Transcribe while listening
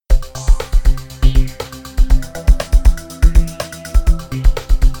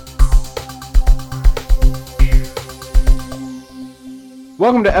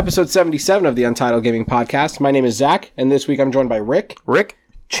Welcome to episode 77 of the Untitled Gaming Podcast. My name is Zach, and this week I'm joined by Rick,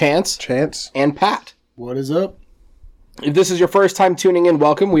 Chance, and Pat. What is up? If this is your first time tuning in,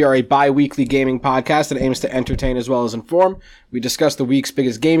 welcome. We are a bi-weekly gaming podcast that aims to entertain as well as inform. We discuss the week's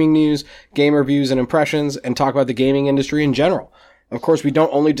biggest gaming news, game reviews and impressions, and talk about the gaming industry in general. Of course, we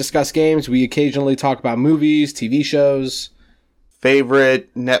don't only discuss games, we occasionally talk about movies, TV shows.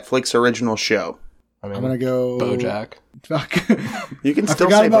 Favorite Netflix original show? I'm going to go... BoJack. Fuck. You can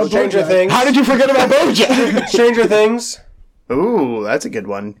still say about BoJack. Stranger Things. How did you forget about BoJack? Stranger Things. Ooh, that's a good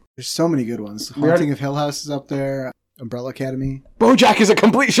one. There's so many good ones. Haunting of Hill House is up there. Umbrella Academy. BoJack is a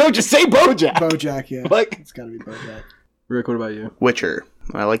complete show. Just say BoJack. BoJack, yeah. Like, it's got to be BoJack. Rick, what about you? Witcher.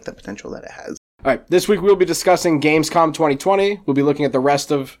 I like the potential that it has. All right, this week we'll be discussing Gamescom 2020. We'll be looking at the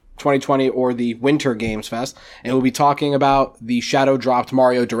rest of 2020 or the Winter Games Fest, and we'll be talking about the Shadow Dropped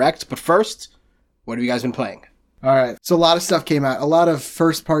Mario Direct. But first, what have you guys been playing? All right, so a lot of stuff came out. A lot of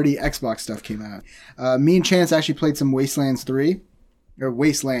first-party Xbox stuff came out. Me and Chance actually played some Wasteland 3.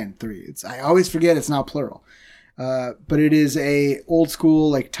 I always forget it's now plural. But it is a old-school,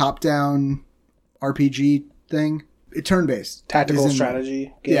 like, top-down RPG thing. It's turn-based. Tactical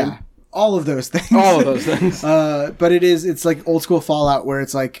strategy game. Yeah. All of those things. But it's like old school Fallout where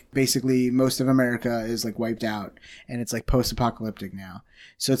it's like basically most of America is like wiped out and it's like post-apocalyptic now.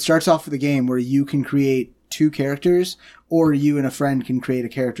 So it starts off with a game where you can create two characters or you and a friend can create a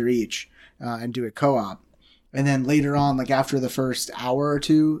character each and do it co-op. And then later on, like after the first hour or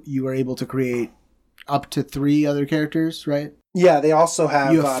two, you are able to create up to 3 other characters, right? Yeah, they also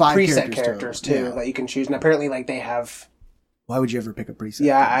have, You have 5 preset characters characters total. too Yeah. that you can choose. And apparently, like they have. Why would you ever pick a preset?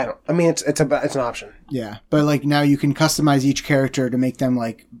 Yeah, I mean, it's an option. Yeah, but like now you can customize each character to make them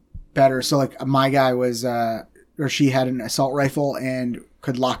like better. So like my guy was, or she had an assault rifle and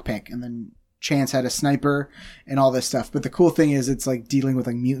could lockpick, and then Chance had a sniper and all this stuff. But the cool thing is it's like dealing with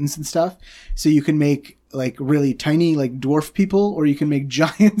like mutants and stuff. So you can make like really tiny like dwarf people, or you can make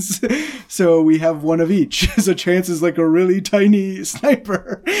giants. So we have one of each. So Chance is like a really tiny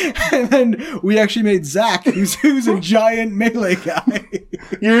sniper, and then we actually made Zach, who's a giant melee guy.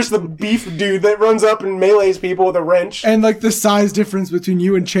 You're just the beef dude that runs up and melees people with a wrench. And like the size difference between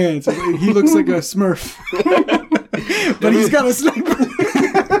you and Chance, he looks like a Smurf, but he's got a sniper.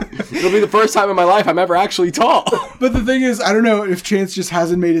 It'll be the first time in my life I'm ever actually tall. But the thing is, I don't know if Chance just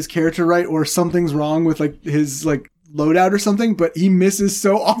hasn't made his character right or something's wrong with like his like loadout or something, but he misses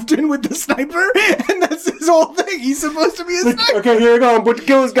so often with the sniper, and that's his whole thing. He's supposed to be a sniper. Okay, here we go. But the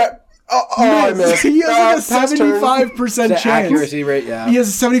killer's got. I missed. He has like a 75% The chance. accuracy rate, yeah. He has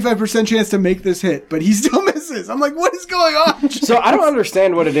a 75% chance to make this hit, but he still misses. I'm like, what is going on? So I don't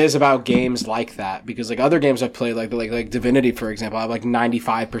understand what it is about games like that, because like other games I've played, like Divinity, for example, I have like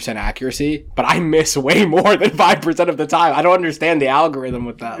 95% accuracy, but I miss way more than 5% of the time. I don't understand the algorithm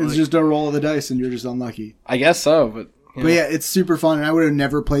with that. It's just a roll of the dice, and you're just unlucky. I guess so, but... But yeah, it's super fun, and I would have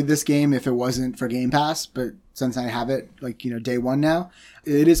never played this game if it wasn't for Game Pass, but since I have it, like, you know, day one now,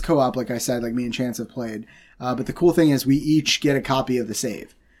 it is co-op, like I said, like me and Chance have played. But the cool thing is we each get a copy of the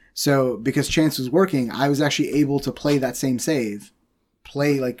save. So, because Chance was working, I was actually able to play that same save,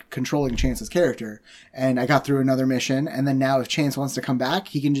 like, controlling Chance's character, and I got through another mission, and then now if Chance wants to come back,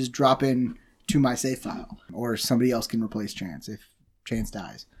 he can just drop in to my save file, or somebody else can replace Chance if Chance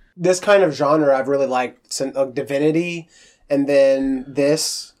dies. This kind of genre I've really liked. Divinity, and then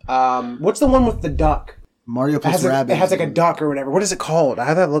this. What's the one with the duck? Mario plus Rabbids. It has like a duck or whatever. What is it called? I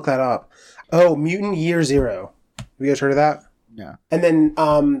had to look that up. Oh, Mutant Year Zero. Have you guys heard of that? Yeah. And then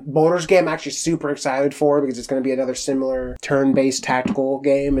Baldur's Gate I'm actually super excited for because it's going to be another similar turn-based tactical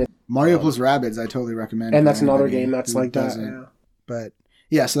game. Mario plus Rabbids I totally recommend. And that's another game that's like that. Yeah. But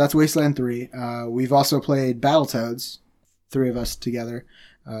yeah, so that's Wasteland 3. We've also played Battletoads, 3 of us together.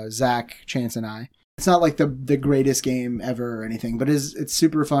 Zach, Chance, and I. It's not like the greatest game ever or anything, but it's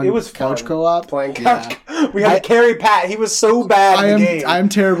super fun. It was couch fun co-op. Playing couch. Yeah. We had to carry Pat. He was so bad at the game. I'm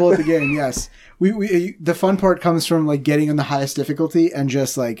terrible at the game. Yes, we the fun part comes from like getting on the highest difficulty and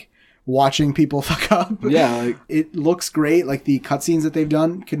just like watching people fuck up. Yeah, like, it looks great. Like the cutscenes that they've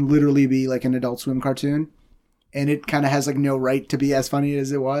done can literally be like an Adult Swim cartoon, and it kind of has like no right to be as funny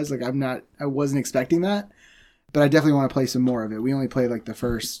as it was. Like I wasn't expecting that. But I definitely want to play some more of it. We only played like the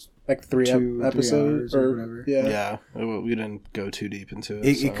first like 3 episodes or whatever. Yeah, we didn't go too deep into it.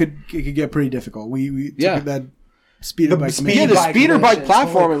 It could get pretty difficult. We Yeah. took that speeder bike. The speeder bike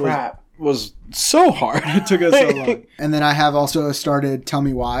platforming was so hard. It took us so long. And then I have also started Tell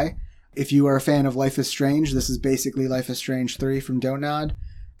Me Why. If you are a fan of Life is Strange, this is basically Life is Strange 3 from Don't Nod.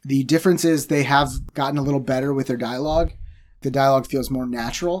 The difference is they have gotten a little better with their dialogue. The dialogue feels more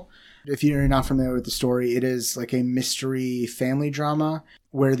natural. If you're not familiar with the story, it is like a mystery family drama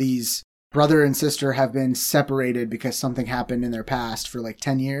where these brother and sister have been separated because something happened in their past for like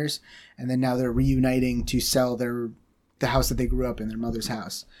 10 years. And then now they're reuniting to sell the house that they grew up in, their mother's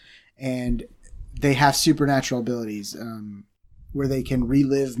house. And they have supernatural abilities where they can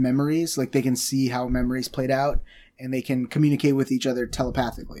relive memories. Like they can see how memories played out and they can communicate with each other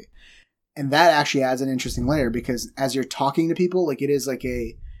telepathically. And that actually adds an interesting layer because as you're talking to people, like it is like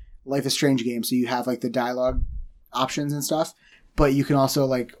a Life is Strange game. So you have like the dialogue options and stuff, but you can also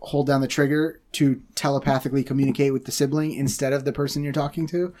like hold down the trigger to telepathically communicate with the sibling instead of the person you're talking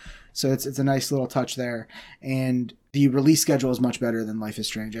to. So it's a nice little touch there. And the release schedule is much better than Life is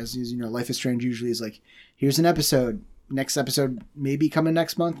Strange. As you know, Life is Strange usually is like, here's an episode. Next episode maybe coming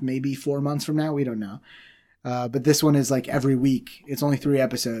next month, maybe 4 months from now. We don't know. But this one is like every week. It's only 3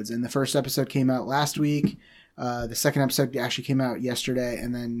 episodes. And the first episode came out last week. The second episode actually came out yesterday.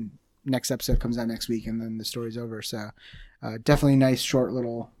 And then next episode comes out next week. And then the story's over. So definitely a nice short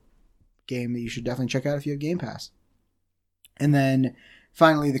little game that you should definitely check out if you have Game Pass. And then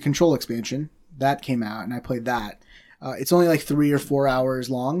finally the Control expansion. That came out and I played that. It's only like 3 or 4 hours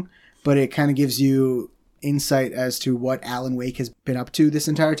long. But it kind of gives you insight as to what Alan Wake has been up to this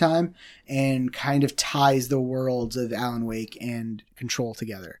entire time and kind of ties the worlds of Alan Wake and Control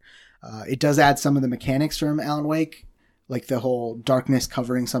together. It does add some of the mechanics from Alan Wake, like the whole darkness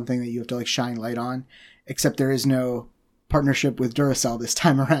covering something that you have to like shine light on, except there is no partnership with Duracell this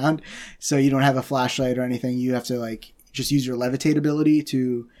time around. So you don't have a flashlight or anything. You have to like just use your levitate ability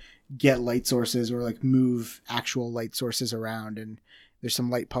to get light sources or like move actual light sources around, and there's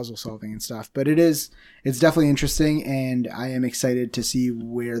some light puzzle solving and stuff, but it's definitely interesting, and I am excited to see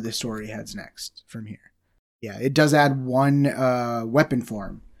where the story heads next from here. Yeah, it does add one weapon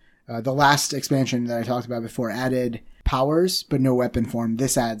form. The last expansion that I talked about before added powers, but no weapon form.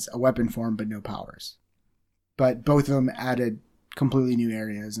 This adds a weapon form, but no powers. But both of them added completely new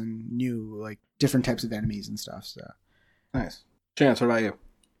areas and new, like, different types of enemies and stuff. So nice. Chance, what about you?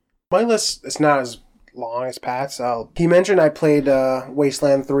 My list is not as long as Pat's. He mentioned I played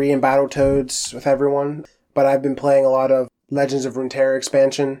Wasteland 3 and Battletoads with everyone, but I've been playing a lot of Legends of Runeterra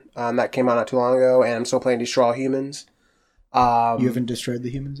expansion. That came out not too long ago, and I'm still playing Destroy All Humans. You haven't destroyed the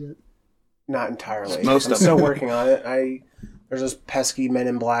humans yet? Not entirely. Most I'm of them. still working on it. There's those pesky men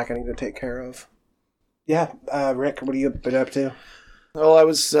in black I need to take care of. Yeah, Rick, what have you been up to? Well, I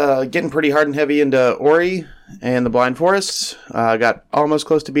was getting pretty hard and heavy into Ori and the Blind Forest. Got almost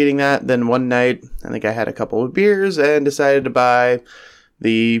close to beating that. Then one night, I think I had a couple of beers and decided to buy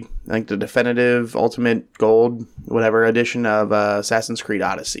the definitive Ultimate Gold, whatever edition of Assassin's Creed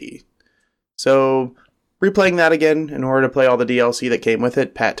Odyssey. So replaying that again in order to play all the DLC that came with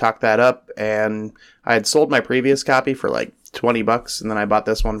it. Pat talked that up, and I had sold my previous copy for like $20, and then I bought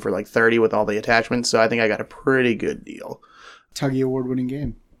this one for like $30 with all the attachments. So I think I got a pretty good deal. Tuggy award-winning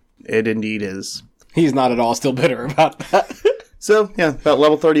game. It indeed is. He's not at all still bitter about that. So, yeah, about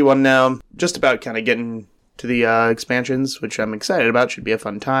level 31 now. Just about kind of getting to the expansions, which I'm excited about. Should be a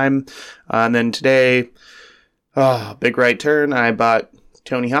fun time. And then today, big right turn, I bought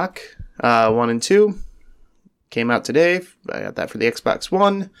Tony Hawk 1 and 2. Came out today. I got that for the Xbox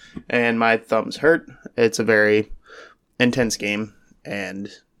One, and my thumbs hurt. It's a very intense game,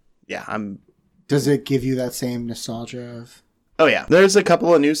 and yeah, Does it give you that same nostalgia of... Oh, yeah. There's a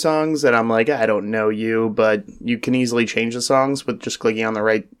couple of new songs that I'm like, I don't know you, but you can easily change the songs with just clicking on the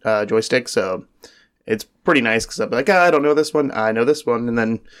right joystick. So it's pretty nice because I'm like, I don't know this one. I know this one. And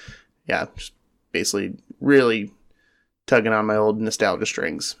then, yeah, just basically really tugging on my old nostalgia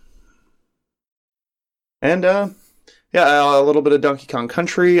strings. And, yeah, a little bit of Donkey Kong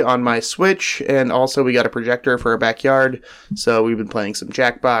Country on my Switch. And also we got a projector for our backyard. So we've been playing some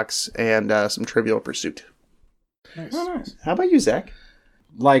Jackbox and some Trivial Pursuit. Nice. Oh, nice. How about you, Zach?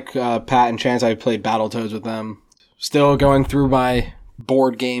 Like Pat and Chance, I played Battletoads with them. Still going through my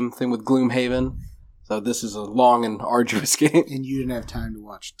board game thing with Gloomhaven. So this is a long and arduous game. And you didn't have time to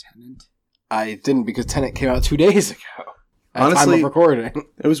watch Tenet? I didn't because Tenet came out 2 days ago. At Honestly, time of recording.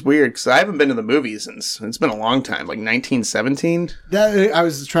 It was weird because I haven't been to the movies since it's been a long time, like 1917. I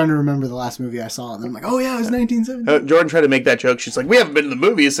was trying to remember the last movie I saw, and I'm like, oh yeah, it was 1917. Jordan tried to make that joke. She's like, we haven't been to the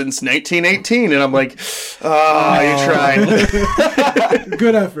movies since 1918. And I'm like, you tried.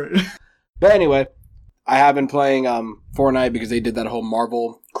 Good effort. But anyway, I have been playing Fortnite because they did that whole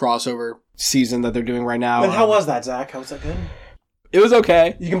Marvel crossover season that they're doing right now. And how was that, Zach? How was that good? It was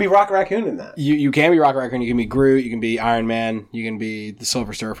okay. You can be Rocket Raccoon in that. You can be Rocket Raccoon, you can be Groot, you can be Iron Man, you can be the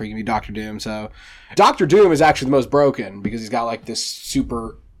Silver Surfer, you can be Doctor Doom. So Doctor Doom is actually the most broken because he's got like this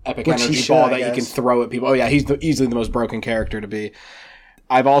super epic Which he energy should, ball I that you guess. can throw at people. Oh yeah, he's easily the most broken character to be.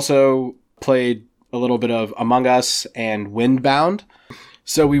 I've also played a little bit of Among Us and Windbound.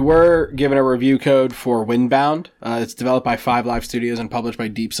 So we were given a review code for Windbound. It's developed by 5 Live Studios and published by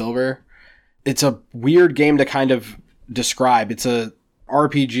Deep Silver. It's a weird game to kind of describe. It's a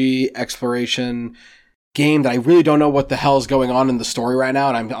RPG exploration game that I really don't know what the hell is going on in the story right now.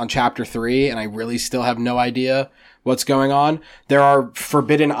 And I'm on chapter 3 and I really still have no idea what's going on. There are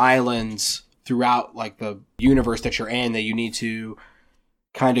forbidden islands throughout like the universe that you're in that you need to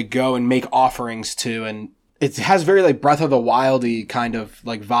kind of go and make offerings to. And it has very like Breath of the Wildy kind of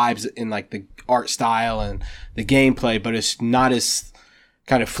like vibes in like the art style and the gameplay, but it's not as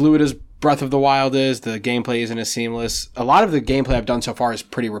kind of fluid as Breath of the Wild is. The gameplay isn't as seamless. A lot of the gameplay I've done so far is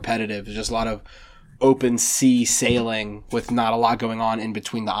pretty repetitive. It's just a lot of open sea sailing with not a lot going on in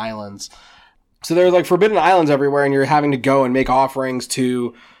between the islands. So there are like forbidden islands everywhere, and you're having to go and make offerings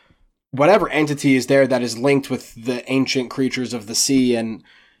to whatever entity is there that is linked with the ancient creatures of the sea. And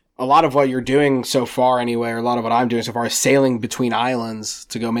a lot of what you're doing so far anyway, or a lot of what I'm doing so far is sailing between islands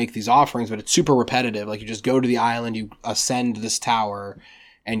to go make these offerings, but it's super repetitive. Like you just go to the island, you ascend this tower,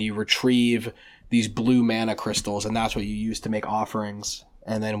 and you retrieve these blue mana crystals, and that's what you use to make offerings.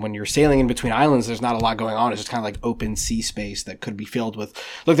 And then when you're sailing in between islands, there's not a lot going on. It's just kind of like open sea space that could be filled with...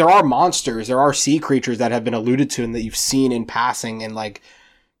 Look, there are monsters, there are sea creatures that have been alluded to and that you've seen in passing in like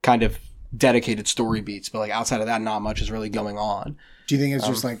kind of dedicated story beats. But like outside of that, not much is really going on. Do you think it's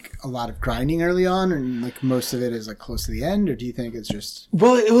just like a lot of grinding early on and like most of it is like close to the end? Or do you think it's just...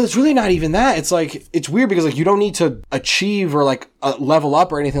 Well, it's really not even that. It's like, it's weird because like you don't need to achieve or like level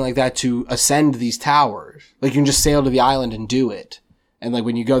up or anything like that to ascend these towers. Like you can just sail to the island and do it. And like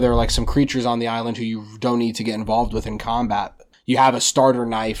when you go, there are like some creatures on the island who you don't need to get involved with in combat. You have a starter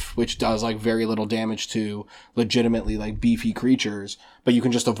knife, which does like very little damage to legitimately like beefy creatures, but you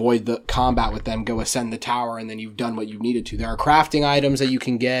can just avoid the combat with them, go ascend the tower, and then you've done what you needed to. There are crafting items that you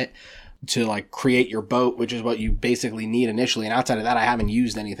can get to like create your boat, which is what you basically need initially. And outside of that, I haven't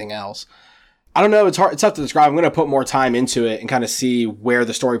used anything else. I don't know. It's hard. It's tough to describe. I'm going to put more time into it and kind of see where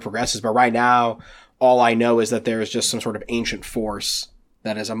the story progresses. But right now, all I know is that there is just some sort of ancient force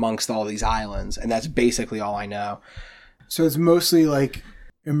that is amongst all these islands. And that's basically all I know. So it's mostly like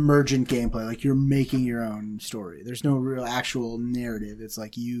emergent gameplay, like you're making your own story. There's no real actual narrative. It's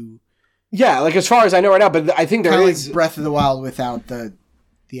like you... Yeah, like as far as I know right now, but I think there is... like Breath of the Wild without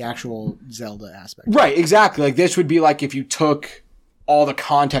the actual Zelda aspect. Right, exactly. Like this would be like if you took all the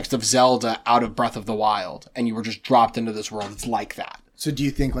context of Zelda out of Breath of the Wild and you were just dropped into this world. It's like that. So do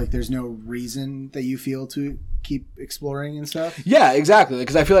you think like there's no reason that you feel to keep exploring and stuff? Yeah, exactly.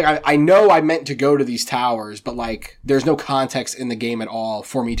 Because I feel like I know I meant to go to these towers, but like there's no context in the game at all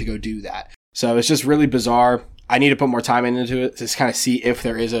for me to go do that. So it's just really bizarre. I need to put more time into it to kind of see if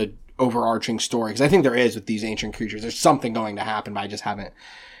there is a overarching story. Because I think there is with these ancient creatures. There's something going to happen, but I just haven't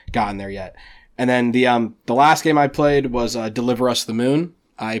gotten there yet. And then the last game I played was Deliver Us the Moon.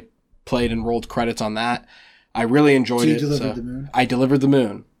 I played and rolled credits on that. I really enjoyed it. So you delivered the moon? I delivered the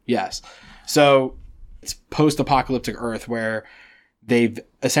moon, yes. So it's post-apocalyptic Earth where they've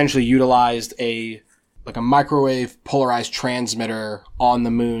essentially utilized a microwave polarized transmitter on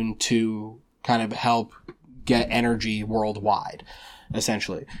the moon to kind of help get energy worldwide,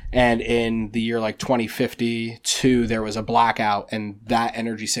 essentially. And in the year like 2052, there was a blackout and that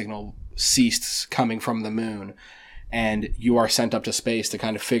energy signal ceased coming from the moon. And you are sent up to space to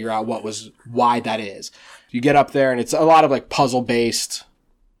kind of figure out why that is. You get up there and it's a lot of like puzzle based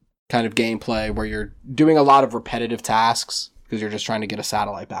kind of gameplay where you're doing a lot of repetitive tasks because you're just trying to get a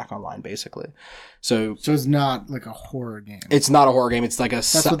satellite back online basically. So it's not like a horror game. It's not a horror game. It's like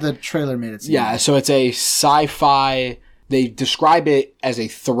that's what the trailer made it seem. Yeah. So it's a sci-fi. They describe it as a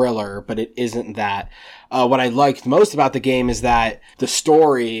thriller, but it isn't that. What I liked most about the game is that the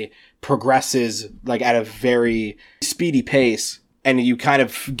story progresses like at a very speedy pace and you kind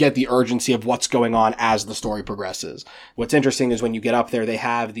of get the urgency of what's going on as the story progresses. What's interesting is when you get up there, they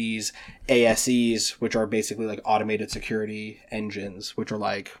have these ASEs, which are basically like automated security engines, which are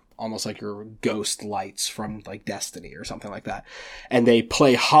like almost like your ghost lights from like Destiny or something like that. And they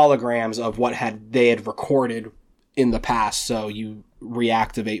play holograms of what they had recorded in the past. So you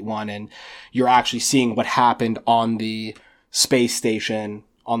reactivate one and you're actually seeing what happened on the space station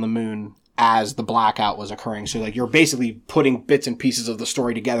on the moon as the blackout was occurring. So like you're basically putting bits and pieces of the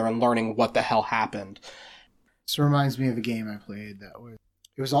story together and learning what the hell happened. This reminds me of a game I played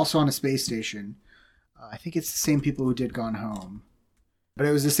it was also on a space station. I think it's the same people who did Gone Home. But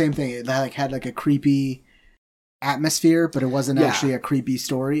it was the same thing. It like had like a creepy atmosphere, but it wasn't actually a creepy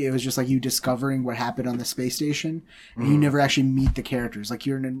story. It was just like you discovering what happened on the space station, and you never actually meet the characters. Like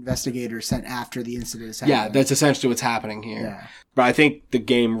you're an investigator sent after the incident has happened. Yeah, that's essentially what's happening here. Yeah. But I think the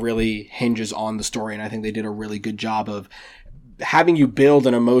game really hinges on the story, and I think they did a really good job of having you build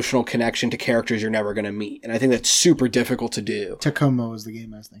an emotional connection to characters you're never going to meet. And I think that's super difficult to do. Tacoma was the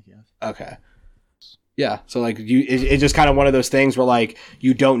game I was thinking of. Okay. Yeah, so like it's just kind of one of those things where like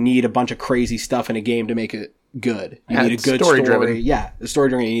you don't need a bunch of crazy stuff in a game to make it good. You need a good story. Yeah, the story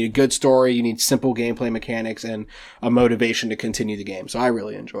driven. You need a good story. You need simple gameplay mechanics and a motivation to continue the game. So I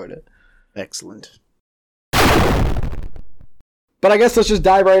really enjoyed it. Excellent. But I guess let's just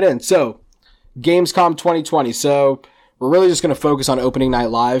dive right in. So, Gamescom 2020. So we're really just going to focus on Opening Night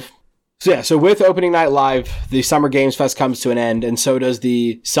Live. So with Opening Night Live, the Summer Games Fest comes to an end, and so does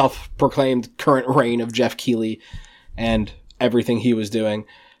the self-proclaimed current reign of Jeff Keighley and everything he was doing,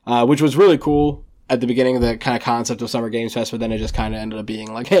 which was really cool at the beginning of the kind of concept of Summer Games Fest, but then it just kind of ended up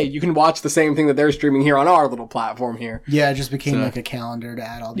being like, hey, you can watch the same thing that they're streaming here on our little platform here. Yeah, it just became like a calendar to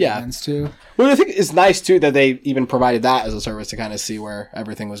add all the events to. Well, I think it's nice, too, that they even provided that as a service to kind of see where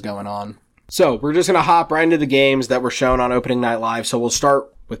everything was going on. So we're just going to hop right into the games that were shown on Opening Night Live. So we'll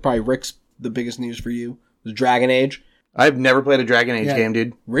start with probably Rick's, the biggest news for you, was Dragon Age. I've never played a Dragon Age game,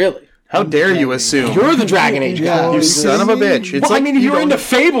 dude. Really? How dare you assume? You're the Dragon Age guy. You son of a bitch. It's Well, like I mean, if you're into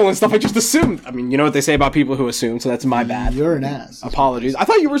Fable and stuff, I just assumed. I mean, you know what they say about people who assume, so that's my bad. You're an ass. Apologies. I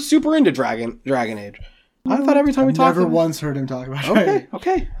thought you were super into Dragon Age. I thought every time we talked Never once heard him talk about it.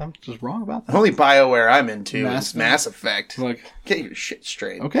 Okay. I'm just wrong about that. The only BioWare I'm into is Mass Mass Effect. Like, Get your shit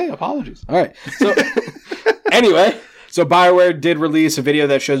straight. okay, apologies. All right. So, anyway, so BioWare did release a video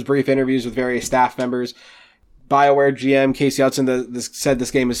that shows brief interviews with various staff members. BioWare GM Casey Hudson said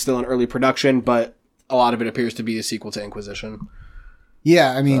this game is still in early production, but a lot of it appears to be a sequel to Inquisition.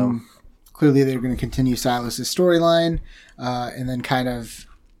 Yeah, I mean, clearly they're going to continue Silas's storyline, and then kind of,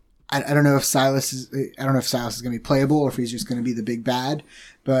 I don't know if Silas is going to be playable or if he's just going to be the big bad,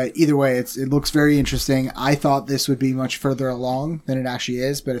 but either way, it looks very interesting. I thought this would be much further along than it actually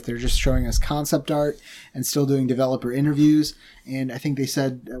is, but if they're just showing us concept art and still doing developer interviews, and I think they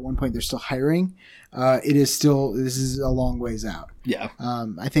said at one point they're still hiring, this is a long ways out. Yeah.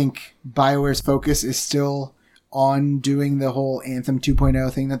 I think BioWare's focus is still on doing the whole Anthem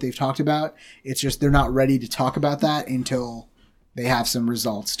 2.0 thing that they've talked about. It's just they're not ready to talk about that until they have some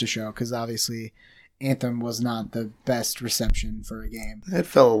results to show, because obviously Anthem was not the best reception for a game. It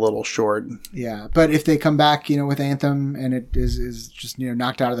fell a little short. Yeah, but if they come back, with Anthem and it is just,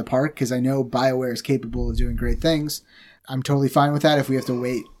 knocked out of the park, because I know BioWare is capable of doing great things, I'm totally fine with that if we have to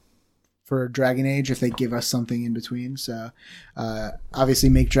wait for Dragon Age, if they give us something in between. So obviously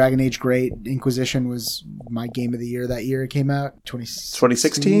make Dragon Age great. Inquisition was my game of the year that year it came out.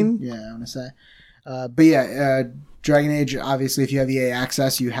 2016? Yeah, I want to say. But yeah, Dragon Age, obviously if you have EA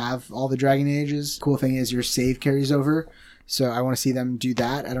Access, you have all the Dragon Ages. Cool thing is your save carries over. So I want to see them do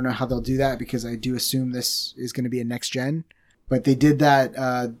that. I don't know how they'll do that because I do assume this is going to be a next gen. But they did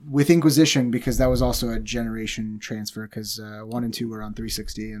that with Inquisition because that was also a generation transfer because 1 and 2 were on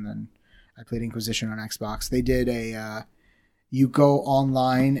 360 and then I played Inquisition on Xbox. They did you go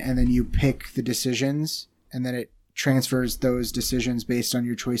online and then you pick the decisions and then it transfers those decisions based on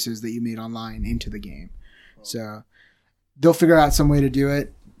your choices that you made online into the game. So they'll figure out some way to do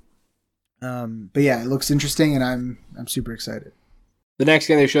it. But yeah, it looks interesting and I'm super excited. The next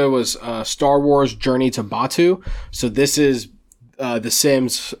game they showed was Star Wars Journey to Batuu. So this is The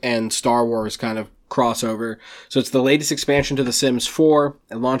Sims and Star Wars kind of crossover. So it's the latest expansion to The Sims 4.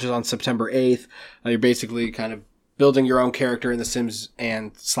 It launches on September 8th. You're basically kind of building your own character in The Sims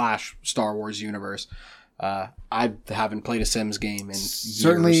and / Star Wars universe. I haven't played a Sims game in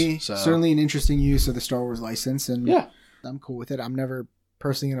years. Certainly an interesting use of the Star Wars license, and yeah, I'm cool with it. I'm never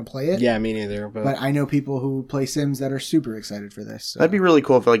personally going to play it. Yeah, me neither. But I know people who play Sims that are super excited for this. So. That'd be really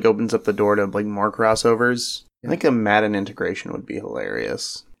cool if it opens up the door to more crossovers. Yeah. I think a Madden integration would be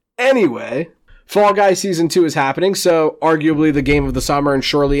hilarious. Anyway, Fall Guys Season 2 is happening, so arguably the game of the summer and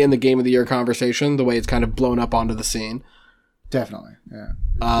surely in the game of the year conversation, the way it's kind of blown up onto the scene. Definitely, yeah.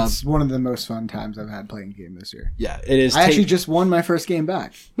 It's one of the most fun times I've had playing a game this year. Yeah, it is. I actually just won my first game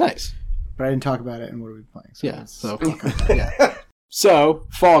back. Nice. But I didn't talk about it and what are we playing. So yeah, So,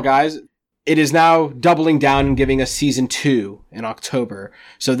 Fall Guys, it is now doubling down and giving us Season 2 in October.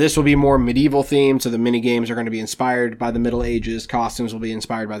 So this will be more medieval themed, so the minigames are going to be inspired by the Middle Ages. Costumes will be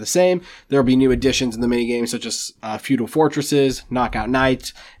inspired by the same. There will be new additions in the minigames, such as feudal fortresses, knockout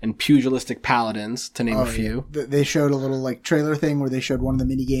knights, and pugilistic paladins, to name a few. Yeah. They showed a little trailer thing where they showed one of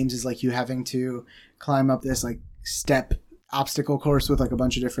the minigames is you having to climb up this step obstacle course with like a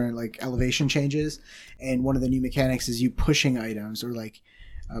bunch of different like elevation changes, and one of the new mechanics is you pushing items or like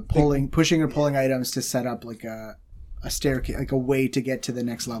pushing or pulling items to set up like a staircase, like a way to get to the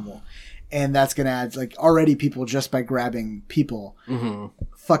next level. And that's going to add like already people just by grabbing people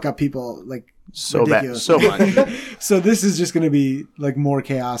fuck up people like So ridiculous. bad, so much. So this is just going to be like more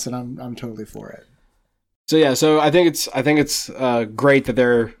chaos, and I'm totally for it. So yeah, so I think it's great that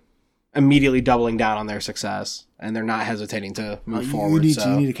they're immediately doubling down on their success and they're not hesitating to move forward.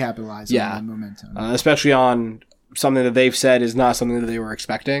 You need to capitalize on the momentum, especially on something that they've said is not something that they were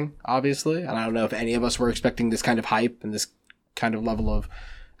expecting. Obviously, and I don't know if any of us were expecting this kind of hype and this kind of level of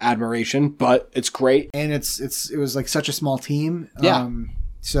admiration, but it's great. And it was like such a small team. Yeah.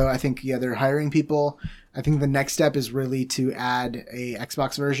 So I think they're hiring people. I think the next step is really to add a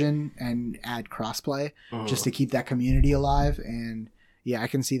Xbox version and add crossplay just to keep that community alive. And yeah, I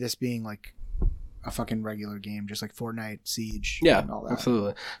can see this being like a fucking regular game, just like Fortnite, Siege, and all that.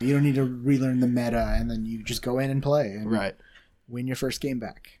 Absolutely. You don't need to relearn the meta, and then you just go in and play and win your first game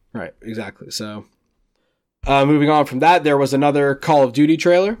back. Right, exactly. So moving on from that, there was another Call of Duty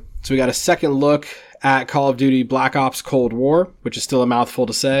trailer. So we got a second look at Call of Duty Black Ops Cold War, which is still a mouthful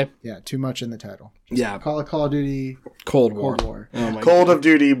to say. Yeah, too much in the title. Call it Call of Duty Cold War. Oh my Cold of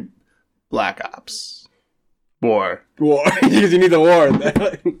Duty Black Ops. War. Because you need the war.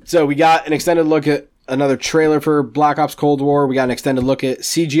 So we got an extended look at another trailer for Black Ops Cold War. We got an extended look at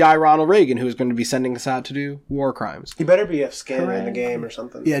CGI Ronald Reagan, who is going to be sending us out to do war crimes. He better be a skin in the game or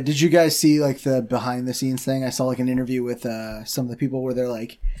something. Yeah, did you guys see like the behind the scenes thing? I saw like an interview with some of the people where they're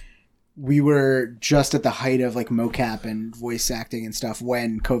like, we were just at the height of like mocap and voice acting and stuff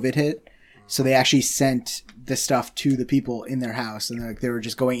when COVID hit. So they actually sent the stuff to the people in their house, and they were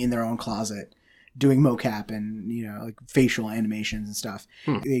just going in their own closet doing mocap and like facial animations and stuff.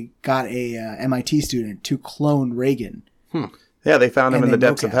 They got a MIT student to clone Reagan. Yeah, they found him in the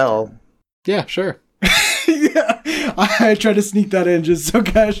depths of hell. Yeah, sure. Yeah, I tried to sneak that in just so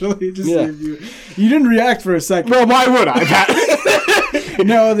casually. Just you didn't react for a second. Well, why would I?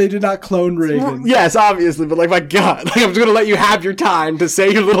 No, they did not clone Reagan. Yes, obviously, but like, my God, like, I'm just gonna let you have your time to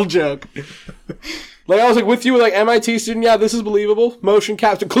say your little joke. Like, I was like, with you, like, MIT student, yeah, this is believable. Motion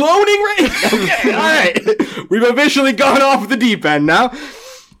capture, cloning Reagan. Okay, all right. We've officially gone off the deep end now.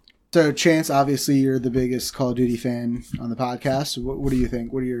 So, Chance, obviously, you're the biggest Call of Duty fan on the podcast. What do you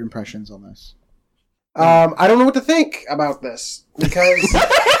think? What are your impressions on this? I don't know what to think about this because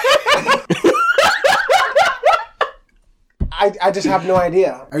I just have no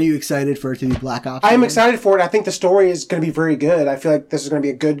idea. Are you excited for it to be Black Ops? I am excited for it. I think the story is going to be very good. I feel like this is going to be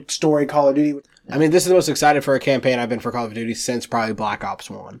a good story Call of Duty. I mean, this is the most excited for a campaign I've been for Call of Duty since probably Black Ops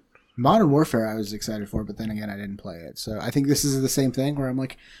 1. Modern Warfare I was excited for, but then again, I didn't play it. So I think this is the same thing where I'm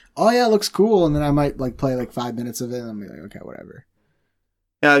like, oh yeah, it looks cool. And then I might like play like 5 minutes of it and I'm like, okay, whatever.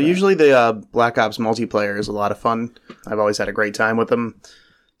 Yeah, usually the Black Ops multiplayer is a lot of fun. I've always had a great time with them.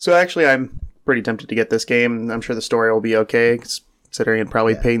 So actually, I'm pretty tempted to get this game. I'm sure the story will be okay, considering it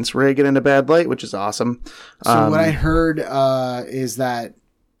probably paints Reagan in a bad light, which is awesome. So what I heard is that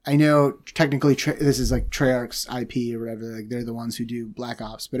I know technically this is like Treyarch's IP or whatever. Like they're the ones who do Black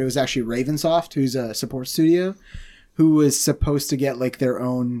Ops, but it was actually Ravensoft, who's a support studio, who was supposed to get like their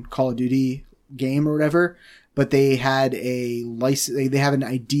own Call of Duty game or whatever. But they had a license. They have an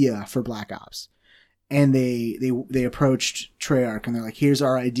idea for Black Ops, and they approached Treyarch and they're like, "Here's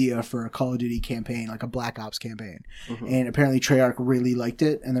our idea for a Call of Duty campaign, like a Black Ops campaign." Mm-hmm. And apparently Treyarch really liked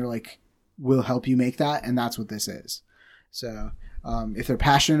it, and they're like, "We'll help you make that," and that's what this is. So if they're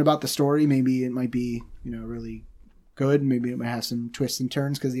passionate about the story, maybe it might be really good. Maybe it might have some twists and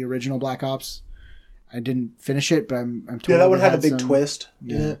turns because the original Black Ops, I didn't finish it, but I'm told that one had a big twist.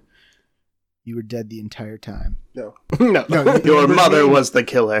 Yeah. You were dead the entire time. No. No. Your mother was the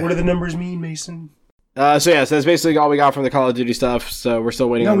killer. What do the numbers mean, Mason? So that's basically all we got from the Call of Duty stuff. So we're still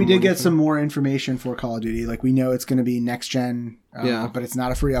waiting. No, we did get some more information for Call of Duty. Like we know it's going to be next gen, but it's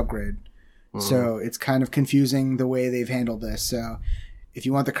not a free upgrade. Mm. So it's kind of confusing the way they've handled this. So if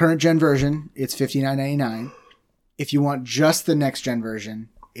you want the current gen version, it's $59.99. If you want just the next gen version,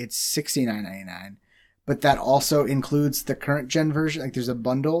 it's $69.99. But that also includes the current gen version. Like there's a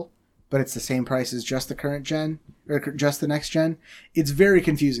bundle, but it's the same price as just the current gen or just the next gen. It's very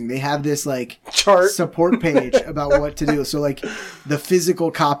confusing. They have this like chart support page about what to do. So like the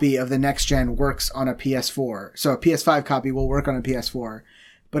physical copy of the next gen works on a PS4. So a PS5 copy will work on a PS4,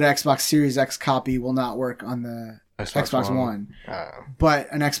 but Xbox Series X copy will not work on the Xbox One.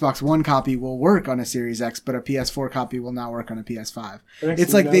 But an Xbox One copy will work on a Series X, but a PS4 copy will not work on a PS5.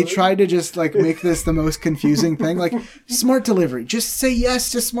 It's like they tried to just like make this the most confusing thing. Like smart delivery, just say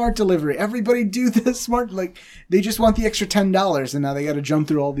yes to smart delivery. Everybody do this smart. Like they just want the extra $10, and now they got to jump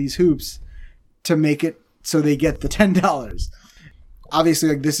through all these hoops to make it so they get the $10. Obviously,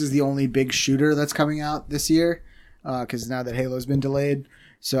 like this is the only big shooter that's coming out this year, because now that Halo's been delayed,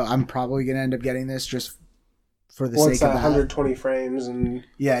 so I'm probably gonna end up getting this just for the sake of that. 120 frames and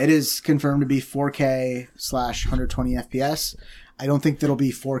yeah, it is confirmed to be 4K/120 FPS. I don't think that'll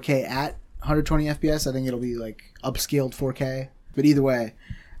be 4K at 120 FPS. I think it'll be like upscaled 4K. But either way,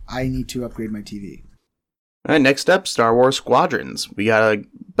 I need to upgrade my TV. All right, next up, Star Wars Squadrons. We got a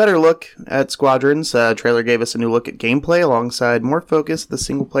better look at Squadrons. Trailer gave us a new look at gameplay alongside more focus the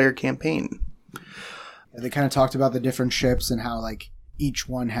single-player campaign. They kind of talked about the different ships and how like each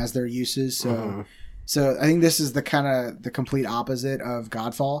one has their uses. So I think this is the kind of the complete opposite of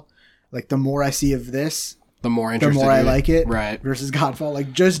Godfall. Like the more I see of this, the more interested I like it. Right. Versus Godfall.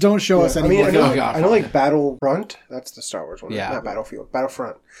 Like just don't show us any more. I know like Battlefront. That's the Star Wars one. Yeah. Not Battlefield.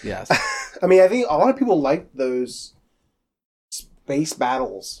 Battlefront. Yes. I mean, I think a lot of people like those space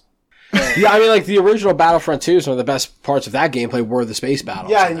battles. Yeah, I mean, like the original Battlefront 2, some of the best parts of that gameplay were the space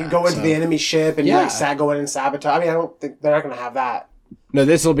battles. Yeah, and you go into the enemy ship and you go in and sabotage. I mean, I don't think they're not going to have that. No,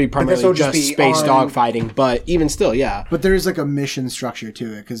 this will be primarily just space dogfighting, but even still, yeah. But there is like a mission structure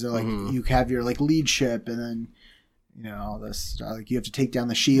to it because like you have your like lead ship and then all this like you have to take down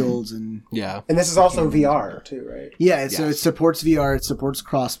the shields and And this is also VR too, right? Yeah, so it supports VR, it supports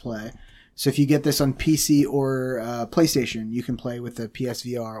crossplay. So if you get this on PC or PlayStation, you can play with the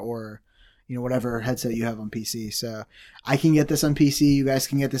PSVR or whatever headset you have on PC. So I can get this on PC, you guys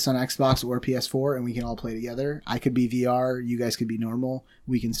can get this on Xbox or PS4, and we can all play together. I could be VR, you guys could be normal.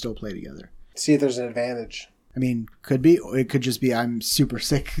 We can still play together. See if there's an advantage. I mean, could be. It could just be I'm super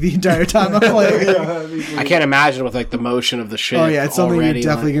sick the entire time I'm playing. I can't imagine with like the motion of the ship. Oh yeah, it's something already,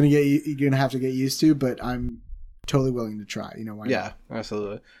 you're definitely gonna have to get used to. But I'm totally willing to try. Why not?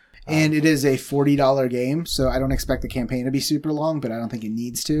 Absolutely. And it is a $40 game, so I don't expect the campaign to be super long, but I don't think it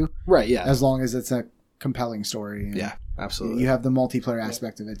needs to. Right, yeah. As long as it's a compelling story. Yeah, absolutely. You have the multiplayer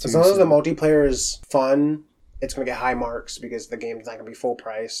aspect of it, too. As long as the multiplayer is fun, it's going to get high marks because the game's not going to be full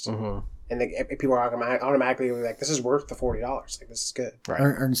priced. And people are automatically like, this is worth the $40. Like, this is good. Right.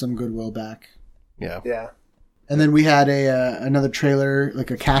 Earn some goodwill back. Yeah. Yeah. And then we had another trailer, like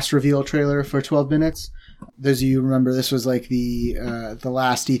a cast reveal trailer for 12 minutes. Those of you who remember, this was like the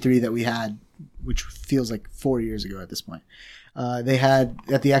last E3 that we had, which feels like 4 years ago at this point. They had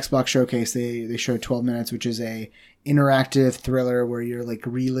at the Xbox showcase, they showed 12 minutes, which is a interactive thriller where you're like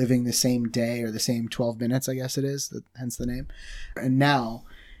reliving the same day or the same 12 minutes, I guess it is, hence the name. And now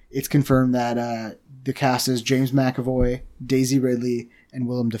it's confirmed that the cast is James McAvoy, Daisy Ridley, and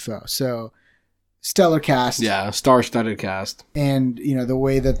Willem Dafoe. So stellar cast. Yeah, star-studded cast. And the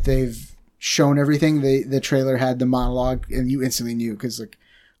way that they've shown everything, the trailer had the monologue and you instantly knew because like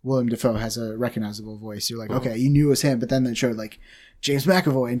Willem Dafoe has a recognizable voice. You're like, okay, you knew it was him, but then they showed like James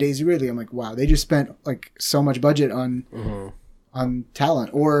McAvoy and Daisy Ridley. I'm like, wow, they just spent like so much budget on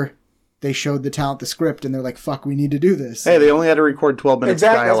talent. Or they showed the talent the script and they're like, fuck, we need to do this. Hey, they only had to record 12 minutes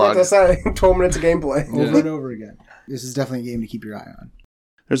of dialogue. Exactly, that's what I said. 12 minutes of gameplay. Over and over again. This is definitely a game to keep your eye on.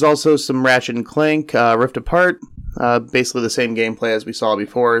 There's also some Ratchet and Clank Rift Apart. Basically the same gameplay as we saw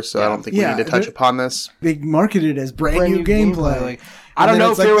before, so I don't think we need to touch upon this. They marketed it as brand new gameplay. Like, I don't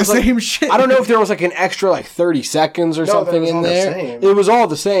know if there was the same shit. I don't know if there was like an extra like 30 seconds or something in there. It was all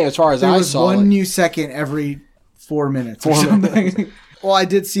the same as far as I saw. There was one new second every 4 minutes or something. Well, I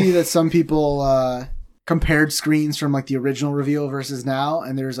did see that some people compared screens from like the original reveal versus now,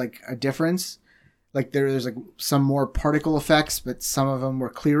 and there's like a difference. Like there's like some more particle effects, but some of them were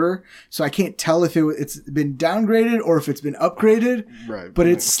clearer. So I can't tell if it's been downgraded or if it's been upgraded. Right. But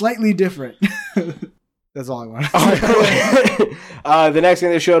it's slightly different. That's all I want. The next thing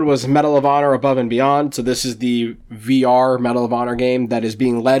they showed was Medal of Honor Above and Beyond. So this is the VR Medal of Honor game that is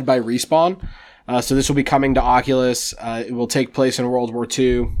being led by Respawn. So this will be coming to Oculus. It will take place in World War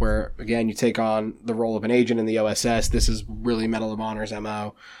II, where, again, you take on the role of an agent in the OSS. This is really Medal of Honor's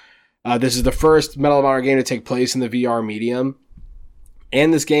MO. This is the first Medal of Honor game to take place in the VR medium.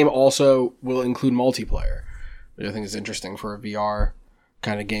 And this game also will include multiplayer, which I think is interesting for a VR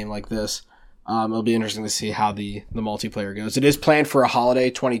kind of game like this. It'll be interesting to see how the multiplayer goes. It is planned for a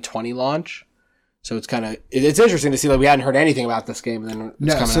holiday 2020 launch. So it's interesting to see, like, we hadn't heard anything about this game. And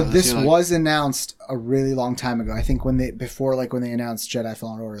then this was announced a really long time ago. I think when they announced Jedi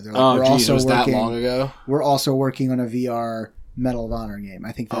Fallen Order, they're like, that long ago? We're also working on a VR Medal of Honor game.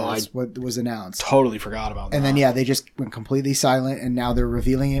 I think that's what was announced. Totally forgot about that. And then they just went completely silent, and now they're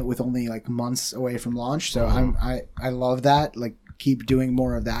revealing it with only like months away from launch. So I love that. Like, keep doing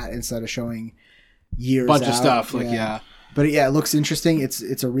more of that instead of showing years. Bunch of out. stuff. Like yeah. But it looks interesting. It's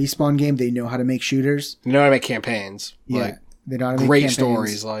a Respawn game. They know how to make shooters. They know how to make campaigns. Yeah, like, they know how to make great campaigns.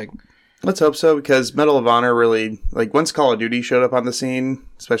 stories. Like, let's hope so, because Medal of Honor really, like, once Call of Duty showed up on the scene,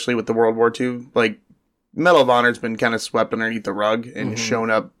 especially with the World War II, like, Medal of Honor's been kind of swept underneath the rug and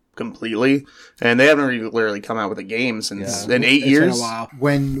shown up completely, and they haven't really literally come out with a game since in 8 years. Been a while.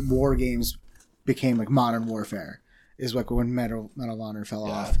 When war games became like Modern Warfare is like when Medal of Honor fell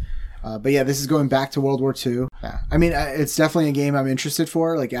off. But this is going back to World War II. Yeah. I mean, it's definitely a game I'm interested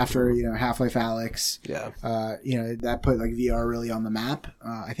for. Like after Half-Life Alyx, that put like VR really on the map.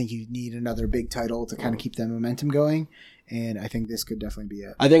 I think you need another big title to kind of keep that momentum going. And I think this could definitely be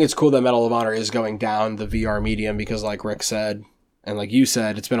it. I think it's cool that Medal of Honor is going down the VR medium because, like Rick said, and like you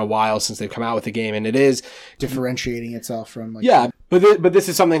said, it's been a while since they've come out with the game, and it is differentiating itself from like but this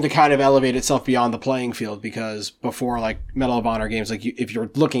is something to kind of elevate itself beyond the playing field, because before, like, Medal of Honor games, like if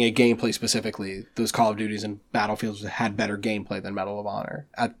you're looking at gameplay specifically, those Call of Duties and Battlefields had better gameplay than Medal of Honor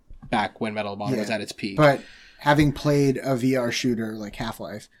back when Medal of Honor was at its peak. But having played a VR shooter like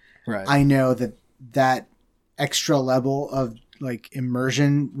Half-Life, right, I know that extra level of like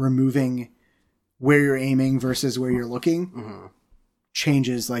immersion, removing where you're aiming versus where you're looking,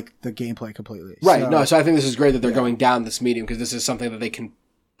 changes like the gameplay completely. Right. So I think this is great that they're going down this medium, because this is something that they can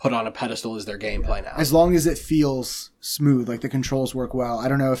put on a pedestal as their gameplay now. As long as it feels smooth, like the controls work well. I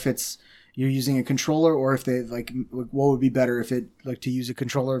don't know if it's you're using a controller or if they like what would be better if it like to use a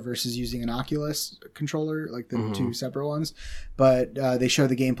controller versus using an Oculus controller, like the two separate ones. But they show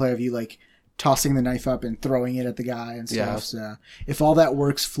the gameplay of you like tossing the knife up and throwing it at the guy and stuff. Yeah. So if all that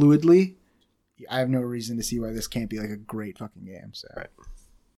works fluidly, I have no reason to see why this can't be like a great fucking game. So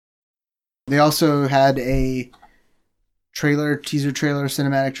They also had a teaser trailer,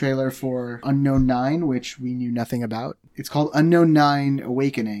 cinematic trailer for Unknown 9, which we knew nothing about. It's called Unknown 9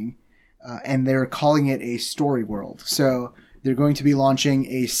 Awakening, and they're calling it a story world. So they're going to be launching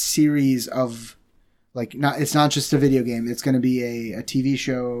a series of it's not just a video game. It's going to be a TV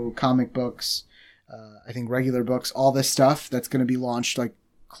show, comic books, I think regular books, all this stuff that's going to be launched like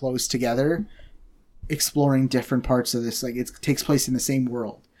close together, exploring different parts of this. Like it takes place in the same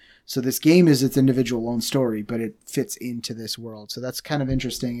world. So this game is its individual own story, but it fits into this world. So that's kind of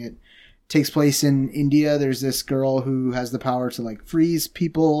interesting. It takes place in India. There's this girl who has the power to like freeze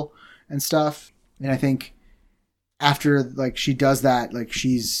people and stuff. And I think after like she does that, like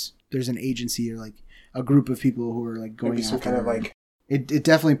there's an agency or like a group of people who are like going maybe some after kind of her. like It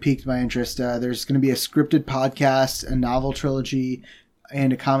definitely piqued my interest. There's going to be a scripted podcast, a novel trilogy,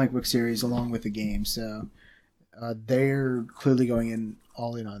 and a comic book series along with the game. So they're clearly going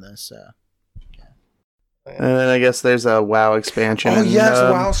all in on this. And then I guess there's a WoW expansion. Oh yes,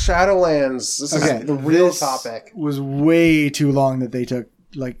 WoW Shadowlands. This is the real topic. Was way too long that they took.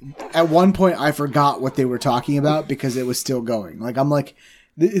 Like at one point, I forgot what they were talking about because it was still going. Like I'm like,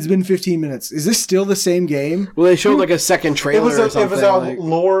 it's been 15 minutes. Is this still the same game? Well, they showed like a second trailer. It was a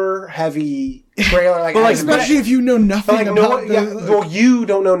lore heavy trailer. Like, especially if you know nothing about it. Well, you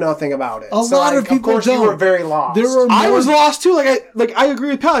don't know nothing about it. A lot of people of course, don't. You were very lost. I was lost too. I agree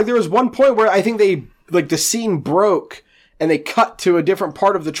with Pat. Like there was one point where I think they like the scene broke and they cut to a different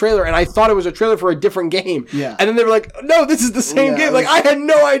part of the trailer, and I thought it was a trailer for a different game. Yeah. And then they were like, "No, this is the same game." Like I had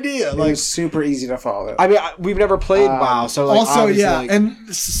no idea. It was super easy to follow. I mean, we've never played WoW, so like, also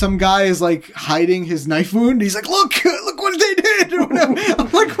and some guy is like hiding his knife wound. He's like, "Look what they did!" I'm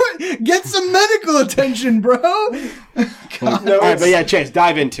like, "What? Get some medical attention, bro." All right, but yeah, Chance,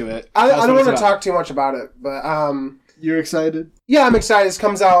 dive into it. I don't want to talk too much about it, but you're excited? Yeah, I'm excited. This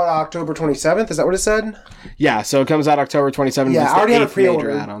comes out October 27th. Is that what it said? Yeah, so it comes out October 27th. Yeah, I already have a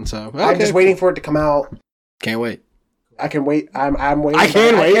pre-order. Add-on, so okay. I'm just waiting for it to come out. Can't wait. I can wait. I'm waiting. I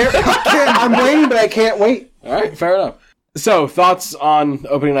can wait. I'm waiting, but I can't wait. All right, fair enough. So, thoughts on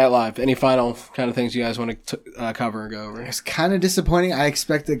opening night live? Any final kind of things you guys want to cover and go over? It's kind of disappointing. I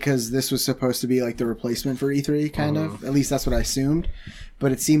expected because this was supposed to be like the replacement for E3, kind of. At least that's what I assumed.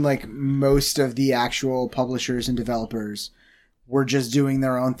 But it seemed like most of the actual publishers and developers were just doing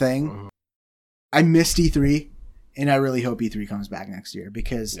their own thing. I missed E3, and I really hope E3 comes back next year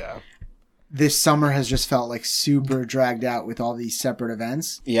because this summer has just felt like super dragged out with all these separate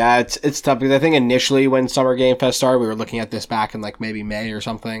events. Yeah, it's tough because I think initially when Summer Game Fest started, we were looking at this back in like maybe May or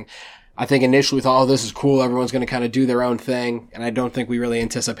something. I think initially we thought, oh, this is cool. Everyone's going to kind of do their own thing. And I don't think we really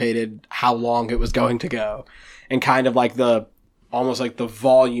anticipated how long it was going to go. And kind of like the almost like the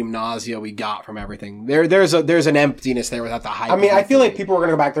volume nausea we got from everything. There's an emptiness there without the hype. I mean, I feel like people were going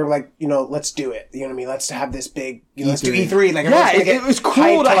to go back there like, let's do it. You know what I mean? Let's have this big, let's do E3. Like, it was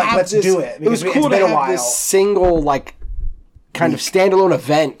cool to have let's this, do it. It was cool to have this single, like, kind of standalone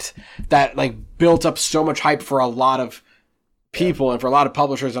event that, like, built up so much hype for a lot of people and for a lot of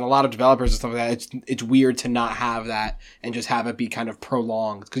publishers and a lot of developers and stuff like that. It's weird to not have that and just have it be kind of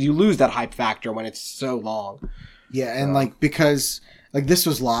prolonged, because you lose that hype factor when it's so long. Yeah, and like, because like this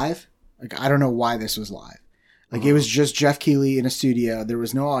was live, like I don't know why this was live. Like it was just Jeff Keighley in a studio. There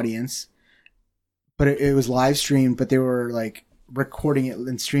was no audience, but it was live streamed, but they were like recording it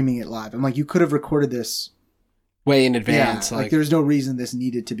and streaming it live. I'm like, you could have recorded this way in advance. Yeah, like there's no reason this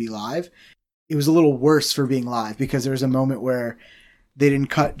needed to be live. It was a little worse for being live because there was a moment where they didn't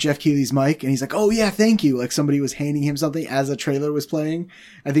cut Jeff Keighley's mic and he's like, oh yeah, thank you. Like somebody was handing him something as a trailer was playing.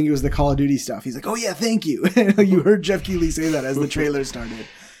 I think it was the Call of Duty stuff. He's like, oh yeah, thank you. You heard Jeff Keighley say that as the trailer started.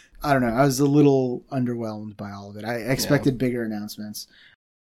 I don't know. I was a little underwhelmed by all of it. I expected bigger announcements.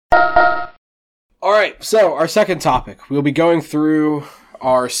 All right. So our second topic, we'll be going through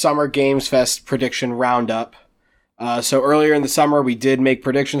our Summer Games Fest prediction roundup. So earlier in the summer, we did make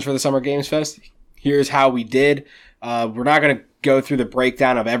predictions for the Summer Games Fest. Here's how we did. We're not going to go through the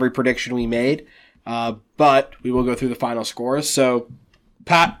breakdown of every prediction we made, but we will go through the final scores. So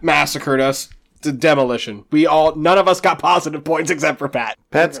Pat massacred us to demolition. None of us got positive points except for Pat.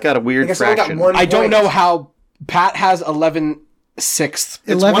 Pat's got a weird fraction. I don't know how Pat has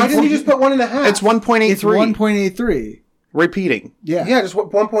 11/6. Why didn't you just put 1.5? It's 1.83. It's 1.83. Repeating. Yeah. Yeah, just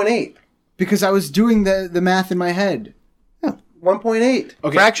 1.8. Because I was doing the math in my head. 1.8.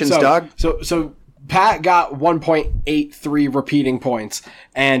 Okay, fractions, dog. So Pat got 1.83 repeating points,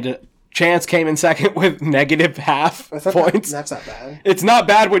 and Chance came in second with negative half points. That's not bad. It's not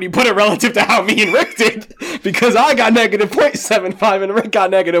bad when you put it relative to how me and Rick did, because I got negative 0.75 and Rick got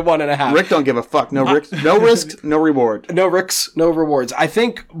negative 1.5. Rick don't give a fuck. No risk, no reward. No risks, no rewards. I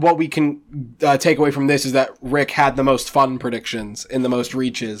think what we can take away from this is that Rick had the most fun predictions in the most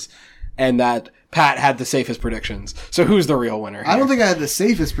reaches, and that Pat had the safest predictions. So who's the real winner here? I don't think I had the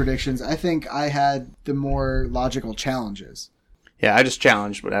safest predictions. I think I had the more logical challenges. Yeah, I just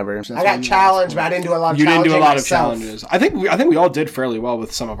challenged whatever. I got challenged, but I didn't do a lot of You challenging didn't do a lot of myself. challenges. I think we all did fairly well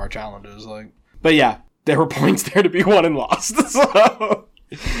with some of our challenges. But yeah, there were points there to be won and lost. So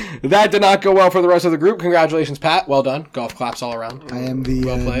that did not go well for the rest of the group. Congratulations, Pat. Well done. Golf claps all around. I am the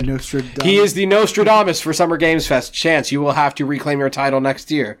Nostradamus. He is the Nostradamus for Summer Games Fest. Chance, you will have to reclaim your title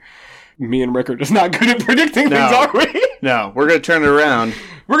next year. Me and Rick are just not good at predicting things, are we? No, we're going to turn it around.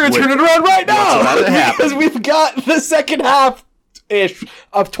 We're going to turn it around right now! Because we've got the second half-ish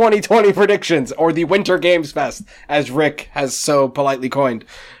of 2020 predictions, or the Winter Games Fest, as Rick has so politely coined.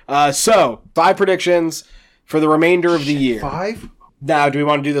 So, 5 predictions for the remainder of the year. 5? Now, do we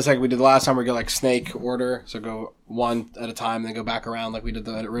want to do this like we did the last time, where we go like snake order? So go one at a time, then go back around like we did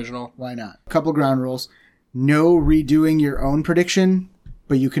the original? Why not? A couple ground rules. No redoing your own prediction,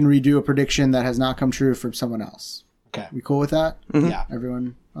 but you can redo a prediction that has not come true from someone else. Okay. We cool with that? Mm-hmm. Yeah.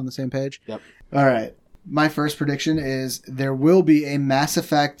 Everyone on the same page? Yep. All right. My first prediction is there will be a Mass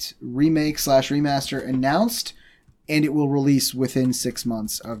Effect remake/remaster announced, and it will release within 6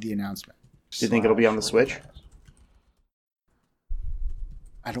 months of the announcement. Do you think it'll be on the Switch?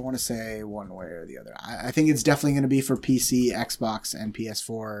 I don't want to say one way or the other. I think it's definitely going to be for PC, Xbox, and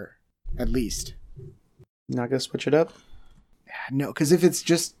PS4 at least. Not going to switch it up? No, because if it's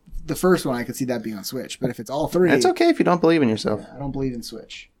just the first one, I could see that being on Switch. But if it's all 3... It's okay if you don't believe in yourself. I don't believe in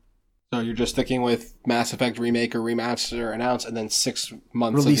Switch. So you're just sticking with Mass Effect remake or remaster announced, and then 6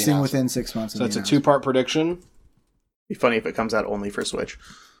 months releasing of the within 6 months. So it's a 2-part prediction. Be funny if it comes out only for Switch.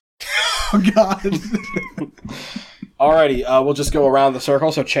 Oh God! Alrighty, we'll just go around the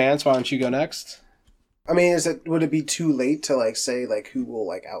circle. So Chance, why don't you go next? I mean, would it be too late to say who will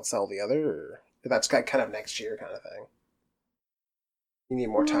outsell the other, or that's kind of next year kind of thing? You need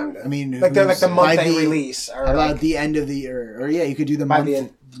more time to. I mean, the month they release, or about the end of the year, or yeah, you could do the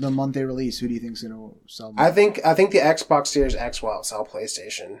month. The month they release. Who do you think's going to sell more? I think the Xbox Series X will outsell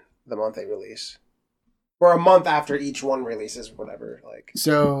PlayStation the month they release, or a month after each one releases, whatever.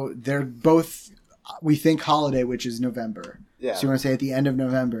 So they're both. We think holiday, which is November. Yeah. So you want to say at the end of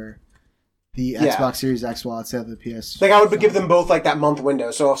November, the Xbox Series X will outsell the PS. I would give them both that month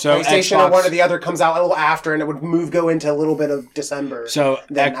window. So if PlayStation Xbox, or one or the other comes out a little after, and it would go into a little bit of December. So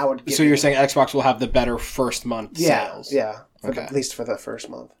then I would. So you're saying Xbox will have the better first month sales? Yeah. At least for the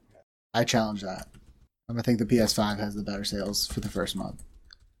first month. I challenge that. I think the PS5 has the better sales for the first month.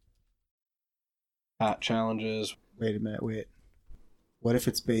 Challenges. Wait a minute. What if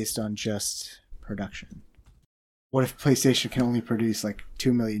it's based on just production? What if PlayStation can only produce like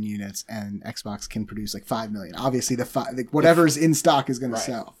 2 million units and Xbox can produce like 5 million? Obviously, whatever's in stock is going to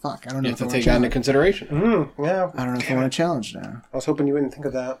sell. Fuck, I don't know You if have I to want take to that into challenge. consideration. Yeah. I don't know if I want to challenge now. I was hoping you wouldn't think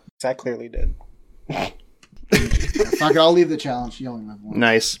of that. I clearly did. Fuck it, I'll leave the challenge. You only have one.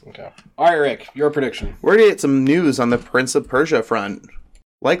 Nice. Okay. All right, Rick, your prediction. We're going to get some news on the Prince of Persia front.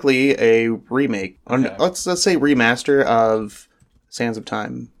 Likely a remake. Okay. Let's say remaster of Sands of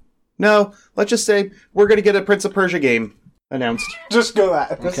Time. No, let's just say we're going to get a Prince of Persia game announced. Just go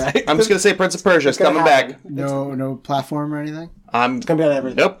that. Okay. I'm just going to say Prince of Persia is It's gonna coming happen. back. No platform or anything? It's going to be on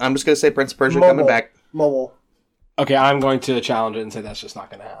everything. Nope, I'm just going to say Prince of Persia Mobile. coming back. Mobile. Okay, I'm going to challenge it and say that's just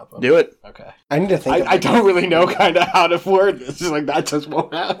not going to happen. Do it. Okay. I need to think of I don't really know kind of how to word this. It's like, that just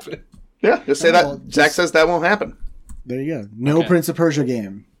won't happen. Yeah, just say Well, that. Zach says that won't happen. There you go. No Okay. Prince of Persia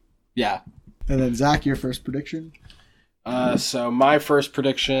game. Yeah. And then Zach, your first prediction? So my first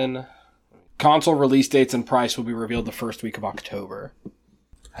prediction, console release dates and price will be revealed the first week of October.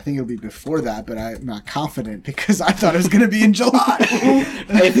 I think it'll be before that, but I'm not confident because I thought it was going to be in July.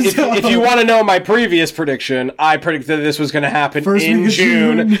 If you want to know my previous prediction, I predicted this was going to happen First in week of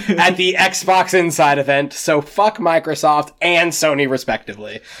June June. at the Xbox Inside event. So fuck Microsoft and Sony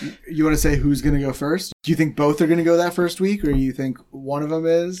respectively. You want to say who's going to go first? Do you think both are going to go that first week, or you think one of them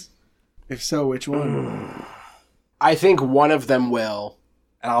is? If so, which one? I think one of them will,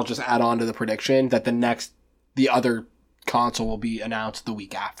 and I'll just add on to the prediction that the other console will be announced the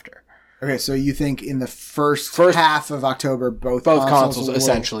week after. Okay, so you think in the first half of October, both Consoles will-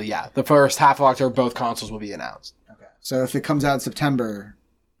 essentially, yeah. The first half of October, both consoles will be announced. Okay. So if it comes out in September,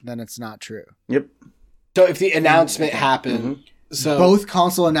 then it's not true. Yep. So if the announcement happened, so Both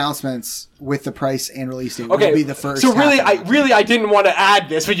console announcements with the price and release date okay, will be the first. so really, half of October. I didn't want to add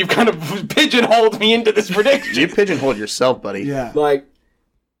this, but you've kind of pigeonholed me into this prediction. You pigeonholed yourself, buddy. Yeah.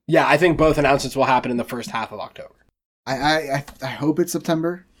 Yeah, I think both announcements will happen in the first half of October. I hope it's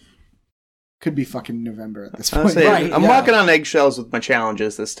September. Could be fucking November at this I'll point. say, Right, I'm yeah. walking on eggshells with my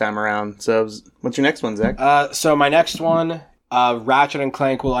challenges this time around. So, what's your next one, Zach? So my next one, Ratchet and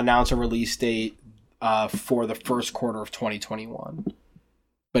Clank will announce a release date for the first quarter of 2021,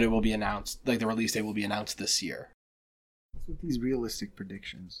 but it will be announced. Like the release date will be announced this year. What's with these realistic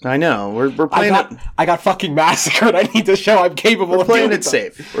predictions? I know we're playing I got fucking massacred. I need to show I'm capable We're of playing doing it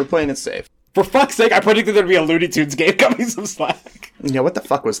something. safe. We're playing it safe. For fuck's sake, I predicted there'd be a Looney Tunes game coming some slack. Yeah, what the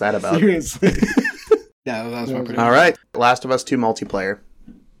fuck was that about? Seriously. Yeah, that was my prediction. All right, Last of Us 2 multiplayer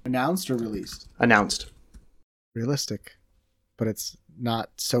Announced or released? announced. Realistic. But it's not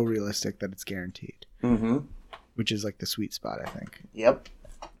so realistic that it's guaranteed. Mm-hmm. Which is like the sweet spot, I think. Yep.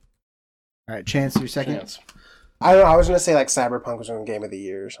 All right, Chance, your second. Chance. I don't know. I was going to say like Cyberpunk was in Game of the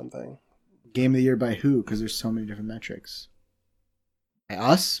Year or something. Game of the year by who? Because there's so many different metrics. By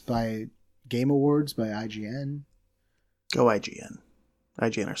us? By Game Awards? By IGN? Go IGN.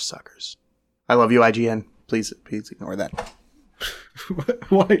 IGN are suckers. I love you, IGN. Please ignore that.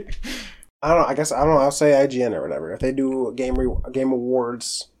 What? I don't know. I guess I don't know. I'll say IGN or whatever. If they do a Game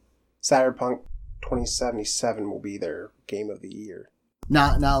Awards, Cyberpunk 2077 will be their Game of the Year.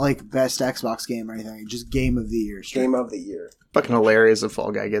 Not like best Xbox game or anything. Just Game of the Year. straight. Game of the Year. Fucking hilarious if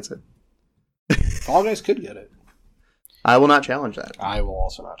Fall Guy gets it. Fall Guys could get it. I will not challenge that. I will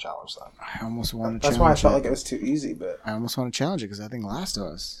also not challenge that. I almost want to That's why I challenge felt it. like it was too easy, but I almost want to challenge it because I think Last of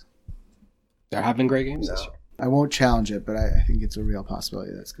Us. There have been great games this No. year. I won't challenge it, but I think it's a real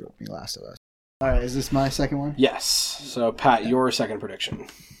possibility that's going to be Last of Us. All right, is this my second one? Yes. So, Pat, your second prediction.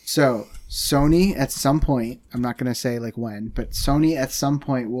 So, Sony at some point, I'm not going to say like when, but Sony at some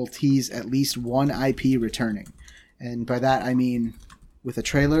point will tease at least one IP returning. And by that, I mean with a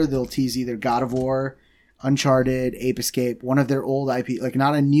trailer, they'll tease either God of War, Uncharted, Ape Escape, one of their old IP, like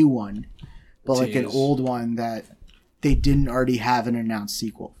not a new one, but like an Tease. old one that they didn't already have an announced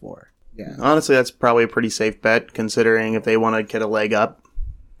sequel for. Yeah. Honestly, that's probably a pretty safe bet, considering if they want to get a leg up,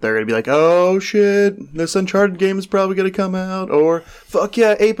 they're going to be like, oh shit, this Uncharted game is probably going to come out, or fuck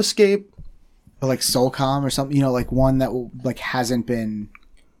yeah, Ape Escape. But like Soulcom or something, like one that like hasn't been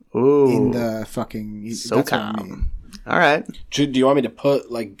Ooh. in the fucking... That's what I mean. All right. Do you want me to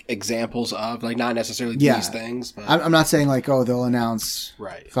put like examples of like not necessarily Yeah. these things, but I'm not saying like, oh, they'll announce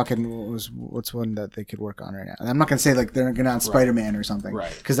right. fucking what's one that they could work on right now. And I'm not gonna say like they're gonna announce Spider-Man or something,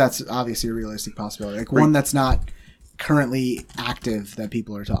 Right. Because that's obviously a realistic possibility. Like one that's not currently active that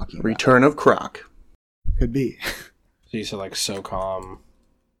people are talking about. Return of Croc. Could be So you said like SOCOM.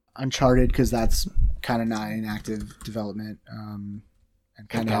 Uncharted because that's kind of not in active development, and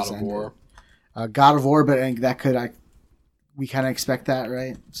kind of God of War. God of War, but I think that could we kind of expect that,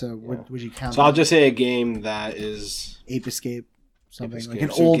 right? So would you count? So I'll just say a game that is Ape Escape, something Ape like Escape.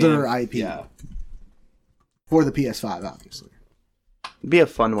 an So older game- IP. Yeah. For the PS5, obviously. It'd be a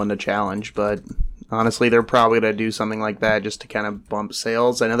fun one to challenge, but honestly, they're probably going to do something like that just to kind of bump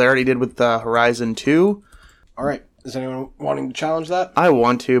sales. I know they already did with Horizon 2. All right. Is anyone wanting to challenge that? I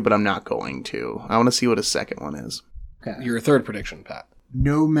want to, but I'm not going to. I want to see what a second one is. Okay. Your third prediction, Pat.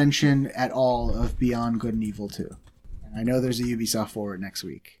 No mention at all of Beyond Good and Evil 2. And I know there's a Ubisoft Forward next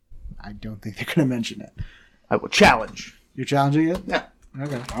week. I don't think they're going to mention it. I will challenge. You're challenging it? Yeah.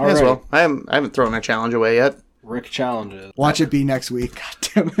 Okay. All As right. well. I haven't thrown a challenge away yet. Rick challenges. Watch it be next week.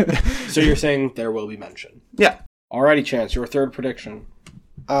 God damn it. So you're saying there will be mention. Yeah. Alrighty, Chance. Your third prediction.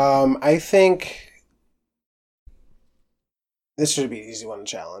 I think this should be an easy one to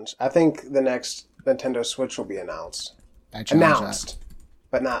challenge. I think the next Nintendo Switch will be announced. I challenge Announced.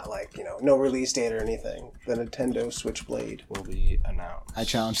 But not like, no release date or anything. The Nintendo Switchblade. Will be announced. I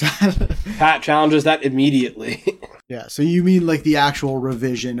challenge that. Pat challenges that immediately. Yeah, so you mean like the actual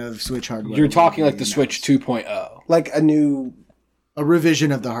revision of Switch hardware? You're talking like the announced. Switch 2.0. Like a new... A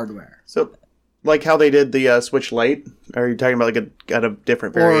revision of the hardware. So, like how they did the Switch Lite? Are you talking about like a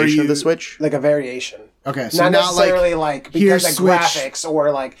different Or are variation of the you- Switch? Like a variation. Okay, so Not not necessarily like because here's of Switch. graphics or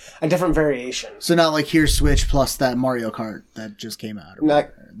like a different variation. So not like here's Switch plus that Mario Kart that just came out. Or Not-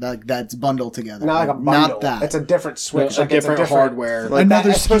 whatever. That's bundled together. Not like a bundle. Not that. It's a different Switch. A Like it's different hardware. Like Another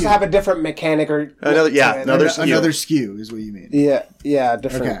It's supposed SKU. to have a different mechanic or... Another- yeah, to it. another- Another SKU is what you mean. Yeah,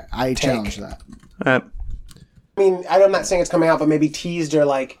 different. Okay, I take. challenge that. Uh, I mean, I'm not saying it's coming out, but maybe teased or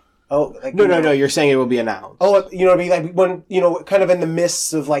like, No. You're saying it will be announced. Oh, be like when kind of in the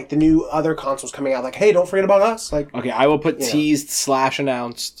midst of like the new other consoles coming out, like, hey, don't forget about us. Like, Okay, I will put Yeah. teased /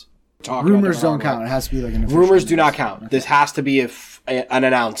 announced. Talk about Rumors different don't hardware. count. It has to be like an official Rumors do not announcement. count. This has to be an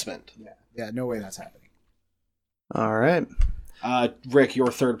announcement. Yeah, no way that's happening. all right. Rick,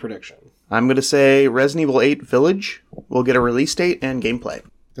 your third prediction. I'm going to say Resident Evil 8 Village will get a release date and gameplay.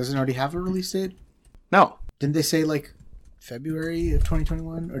 Doesn't it already have a release date? No. Didn't they say like February of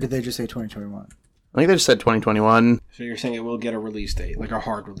 2021? Or did they just say 2021? I think they just said 2021. So you're saying it will get a release date, like a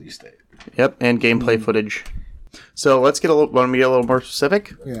hard release date. Yep, and gameplay footage. So let's get want me to get a little more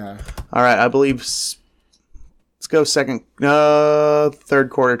specific? Yeah. All right, I believe let's go third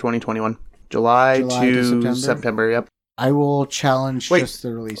quarter 2021. July July to to September? September, yep. I will challenge Wait, just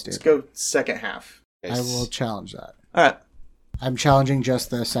the release date. Let's go second half. I will challenge that. All right. I'm challenging just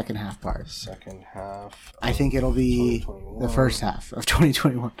the second half part. Second half. I think it'll be 2021. the first half of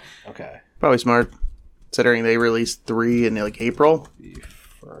 2021. Okay. Probably smart, considering they released 3 in like April. The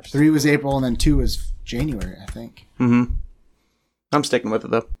first. 3 was April and then 2 was January, I think. Mm-hmm. I'm sticking with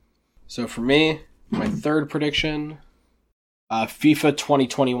it though. So for me, my third prediction, FIFA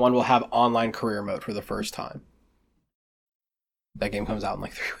 2021 will have online career mode for the first time. That game comes out in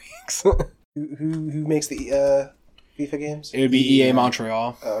like 3 weeks. who makes the FIFA games? It would be EA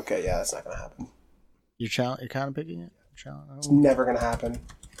Montreal. Oh, okay, yeah, that's not gonna happen. You're kind of picking it? It's never gonna happen.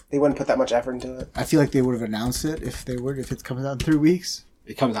 They wouldn't put that much effort into it. I feel like they would have announced it if it comes out in 3 weeks.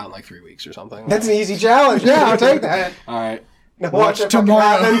 It comes out in like 3 weeks or something. That's an easy challenge. Yeah, I'll take that. All right. No, Watch it fucking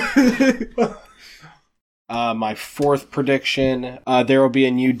tomorrow. happen. My fourth prediction, there will be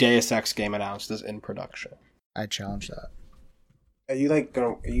a new Deus Ex game announced as in production. I challenge that. Are you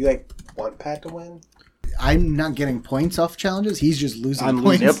want Pat to win? I'm not getting points off challenges. He's just losing I'm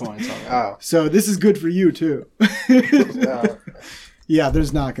points. losing points on that. Oh. So this is good for you too. Oh. Yeah,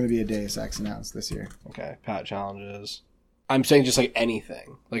 there's not going to be a Deus Ex announced this year. Okay, Pat challenges. I'm saying just like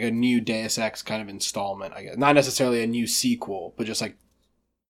anything. Like a new Deus Ex kind of installment, I guess. Not necessarily a new sequel, but just like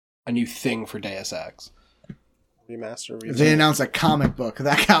a new thing for Deus Ex. Remaster. If they announce a comic book,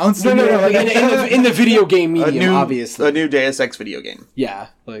 that counts. No. Like in the video game A medium, new, obviously. a new Deus Ex video game. Yeah,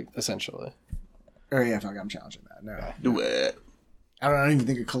 like essentially. Or yeah, fuck, I'm challenging that. No. Do it. I don't even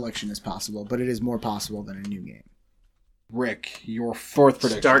think a collection is possible, but it is more possible than a new game. Rick, your fourth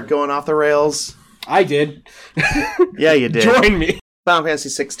prediction. Start going off the rails. I did. Yeah, you did. Join me. Final Fantasy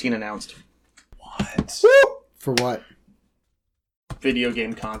 16 announced. What? For what? Video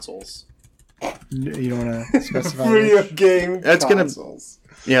game consoles. You don't want to specify Video which? game That's gonna- consoles.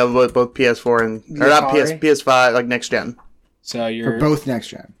 Yeah, both PS4 and or not Atari? PS5, like next gen. So For you're both next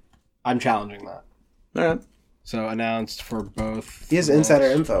gen. I'm challenging that. All right. So announced for both. He has insider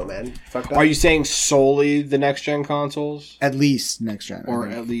info, man. Fucked up. Are you saying solely the next gen consoles, At least next gen. or I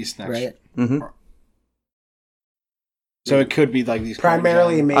think. at least next? right? Mm-hmm. So it could be like these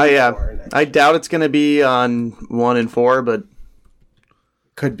primarily current gen. made yeah. for next- I doubt it's going to be on 1 and 4, but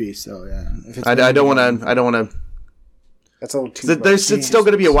Could be still, yeah. If it's I don't want to. I don't want to. That's a little too. There's it's still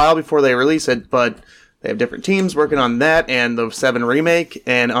going to be a while before they release it, but they have different teams working on that and the 7 remake.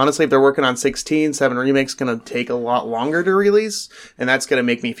 And honestly, if they're working on 16, 7 remake's going to take a lot longer to release, and that's going to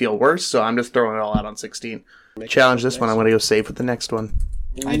make me feel worse. So I'm just throwing it all out on 16. Challenge this one. I'm going to go safe with the next one.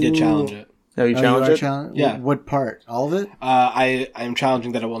 I did challenge it. Oh, you challenge it? Yeah. What part? All of it? I'm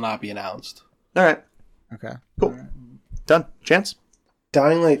challenging that it will not be announced. All right. Okay. Cool. Right. Done. Chance?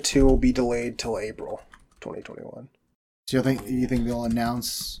 Dying Light 2 will be delayed till April 2021. So you think they'll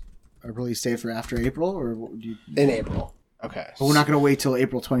announce a release date for after April, or in April? Okay. But we're not going to wait till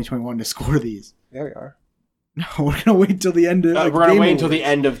April 2021 to score these. There we are. No, we're going to wait until the end of. We're going to wait until the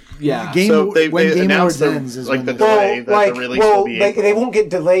end of So they announced ends is like when the they- delay that the release will be. April. They won't get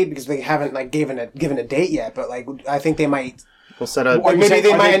delayed because they haven't like given a date yet. But like I think they might. We'll set a. Or maybe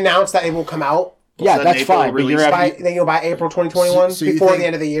they might announce that it will come out. Yeah, that's fine. But you're by April 2021 So you before think- the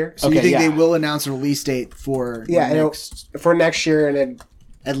end of the year. So you think they will announce a release date for for next year and then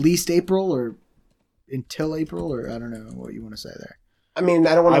at least April or until April, or I don't know what you want to say there. I mean,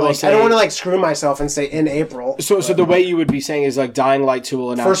 I don't want to screw myself and say in April. So the way you would be saying is like Dying Light 2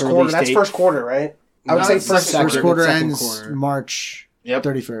 will announce first quarter. That's first quarter, right? I would say first quarter ends quarter. March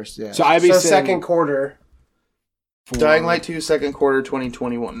 31st. Yeah. So I'd be saying second quarter. Dying Light 2, second quarter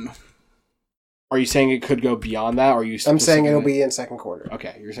 2021. Are you saying it could go beyond that? Or are you? I'm saying it'll be in second quarter.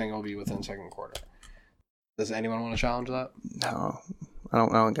 Okay, you're saying it'll be within second quarter. Does anyone want to challenge that? No, I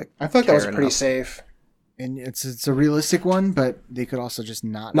don't think I thought that was pretty safe. And it's a realistic one, but they could also just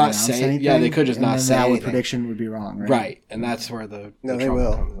not say anything. Yeah, they could just not say anything. Prediction would be wrong, right? Right, and that's where the they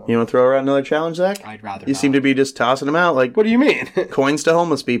will. You want to throw around another challenge, Zach? I'd rather. You seem to be just tossing them out like. What do you mean? Coins to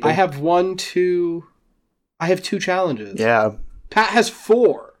homeless people. I have 1, 2. I have 2 challenges. Yeah. Pat has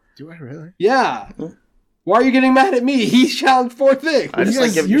 4. Do I really? Yeah. Why are you getting mad at me? He challenged 4 things.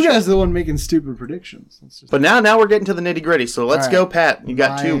 You guys are the one making stupid predictions. But now we're getting to the nitty gritty. So let's go, Pat. You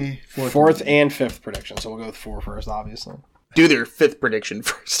got 2. Fourth and 5th prediction. So we'll go with 4 first, obviously. Do their 5th prediction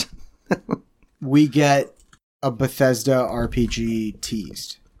first. We get a Bethesda RPG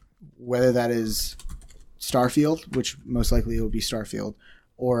teased. Whether that is Starfield, which most likely it will be Starfield,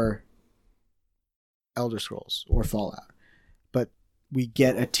 or Elder Scrolls, or Fallout. But we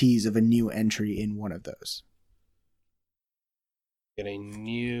get a tease of a new entry in one of those. Get a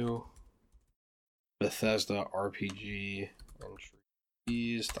new Bethesda RPG entry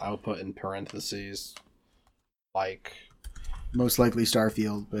teased. I'll put in parentheses like most likely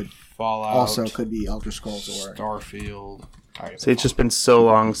Starfield, but Fallout also could be Elder Scrolls or Starfield. See, it's just been so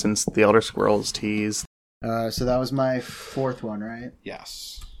long since the Elder Scrolls teased. So that was my 4th one, right?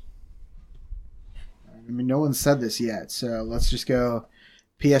 Yes. I mean, no one said this yet, so let's just go.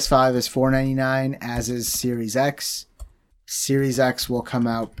 PS5 is $499, as is Series X. Series X will come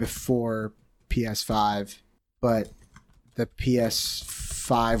out before PS5, but the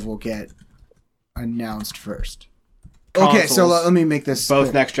PS5 will get announced first. Consoles, okay, so let me make this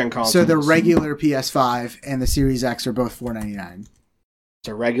both next-gen consoles. So the regular PS5 and the Series X are both $499.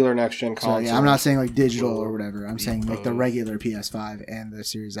 So regular next-gen consoles. So yeah, I'm not saying like digital or whatever. I'm saying like the regular PS5 and the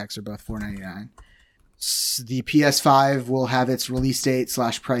Series X are both $499. The PS5 will have its release date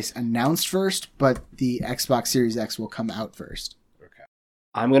 / price announced first, but the Xbox Series X will come out first. Okay.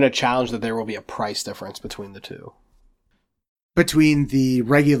 I'm going to challenge that there will be a price difference between the two. Between the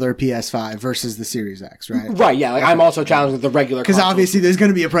regular PS5 versus the Series X, right? Right, yeah. Like, I'm also challenging the regular because obviously there's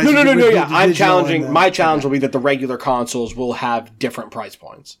going to be a price difference. No, yeah. I'm challenging, my challenge will be that the regular consoles will have different price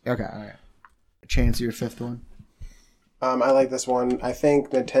points. Okay, all right. Chance, your 5th one? I like this one. I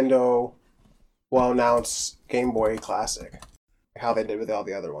think Nintendo will announce Game Boy Classic, how they did with all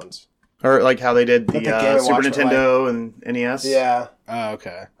the other ones. Or like how they did the Super Watch Nintendo and NES. Yeah. Oh,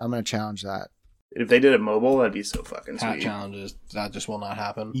 okay. I'm going to challenge that. If they did it mobile, that'd be so fucking Pat sweet. challenges, that just will not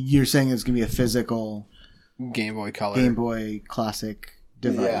happen. You're saying it's going to be a physical Game Boy Color. Game Boy Classic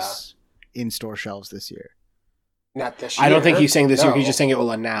device in store shelves this year. Not this year. I don't think he's saying this year. He's just saying it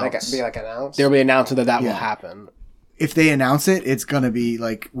will announce. Be announced? There'll be announcement that will happen. If they announce it, it's going to be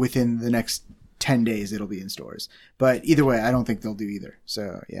like within the next 10 days it'll be in stores. But either way, I don't think they'll do either.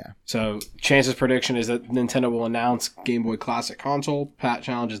 So, yeah. So, Chance's prediction is that Nintendo will announce Game Boy Classic console. Pat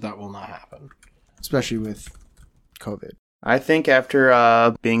challenges that will not happen. Especially with COVID. I think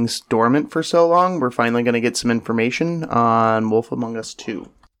after being dormant for so long, we're finally going to get some information on Wolf Among Us 2.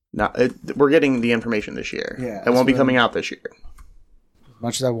 We're getting the information this year. Yeah, it won't be coming out this year. As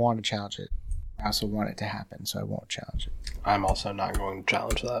much as I want to challenge it, I also want it to happen, so I won't challenge it. I'm also not going to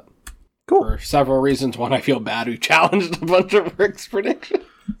challenge that. Cool. For several reasons. One, I feel bad who challenged a bunch of Rick's predictions.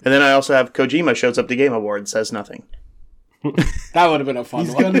 And then I also have Kojima shows up to Game Awards, says nothing. That would have been a fun one.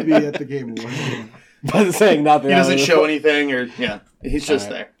 He's going to be at the Game Awards. But saying nothing. He doesn't show anything, or he's just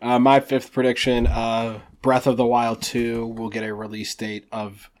there. My 5th prediction, Breath of the Wild 2 will get a release date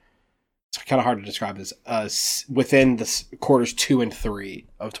of, it's kind of hard to describe this, within the quarters 2 and 3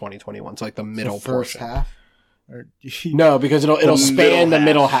 of 2021. So like the middle first portion. half? Or No, because it'll span the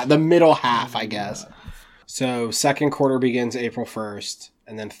middle half. The middle half, I Oh, guess. So second quarter begins April 1st,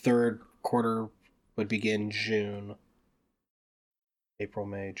 and then third quarter would begin June. April,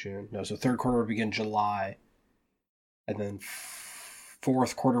 May, June. No, so third quarter would begin July, and then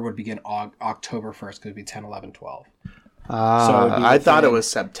fourth quarter would begin October 1st, because it would be 10, 11, 12. So I thought it was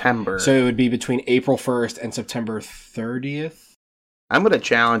September. So it would be between April 1st and September 30th. I'm going to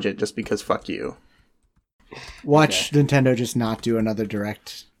challenge it just because fuck you. Watch Nintendo just not do another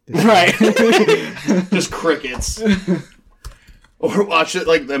direct. Right. Just crickets. Or watch it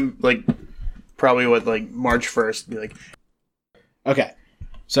like probably March 1st. Be like, Okay.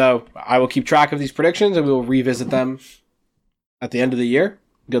 So I will keep track of these predictions and we will revisit them at the end of the year.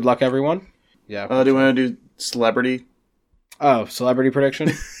 Good luck, everyone. Yeah. do you want to do celebrity? Oh, celebrity prediction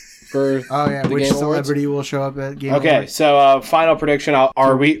for which Game celebrity will show up at Game Okay, Awards? so final prediction.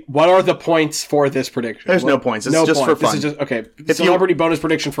 What are the points for this prediction? There's no points. It's just for fun. This is just okay. Celebrity bonus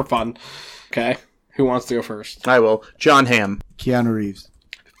prediction for fun. Okay. Who wants to go first? I will. John Hamm. Keanu Reeves.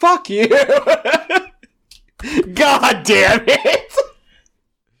 Fuck you. God damn it.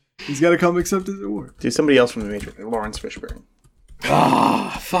 He's got to come accept his award. Do somebody else from the Matrix. Lawrence Fishburne.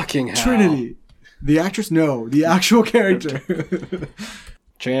 Ah, fucking hell. Trinity. The actress? No. The actual character.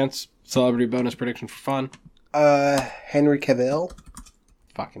 Chance, celebrity bonus prediction for fun. Henry Cavill.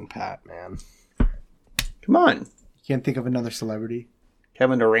 Fucking Pat, man. Come on. You can't think of another celebrity.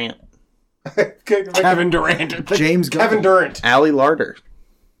 Kevin Durant. Kevin Durant. James Gunn. Kevin Durant. Allie Larder.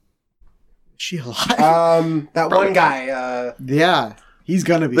 Is she alive? That Probably one guy. Yeah. He's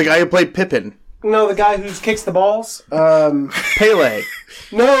gonna be. The guy who played Pippin. No, the guy who kicks the balls. Pele.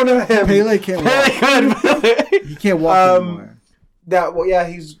 No, not him. Pele can't walk. He can't walk anymore.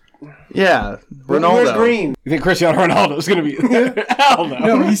 He's Yeah. Where's Ronaldo. Green? You think Cristiano Ronaldo is going to be there? Hell no.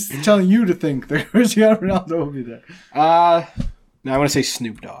 No, he's telling you to think that Cristiano Ronaldo will be there. Now I want to say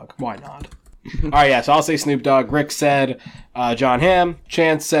Snoop Dogg. Why not? All right, yeah, so I'll say Snoop Dogg. Rick said John Hamm.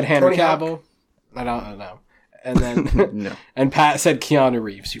 Chance said Henry Tony Hawk. Cavill. I don't know. And then No. and Pat said Keanu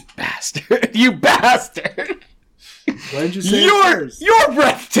Reeves. You bastard. You bastard. Why didn't you say it first? You're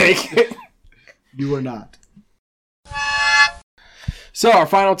breathtaking. You are not. So our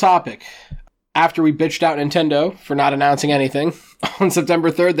final topic. After we bitched out Nintendo for not announcing anything, on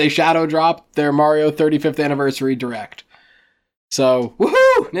September 3rd, they shadow dropped their Mario 35th Anniversary Direct. So,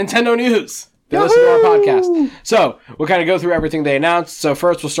 woohoo! Nintendo news! They listen to our podcast. So, we'll kind of go through everything they announced. So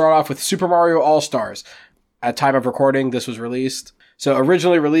first, we'll start off with Super Mario All-Stars. At time of recording, this was released. So,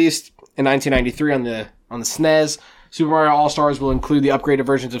 originally released in 1993 on the SNES, Super Mario All-Stars will include the upgraded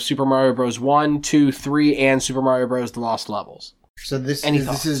versions of Super Mario Bros. 1, 2, 3, and Super Mario Bros. The Lost Levels. So this Any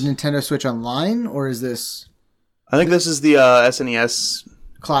is Nintendo Switch Online, or is this I think this is the SNES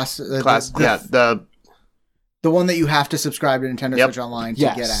class? the one that you have to subscribe to Nintendo Yep. Switch Online to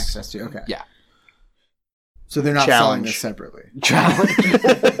Yes. get access to. Okay. Yeah. So they're not selling this separately. Challenge.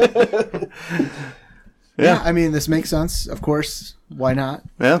 Yeah, I mean, this makes sense. Of course. Why not?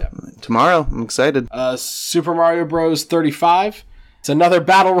 Yeah. Tomorrow. I'm excited. Super Mario Bros. 35. It's another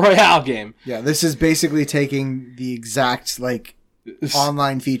Battle Royale game. Yeah, this is basically taking the exact,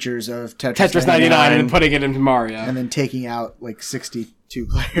 online features of Tetris 99 and putting it into Mario. and then taking out, 62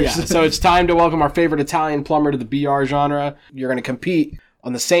 players. Yeah, so it's time to welcome our favorite Italian plumber to the BR genre. You're going to compete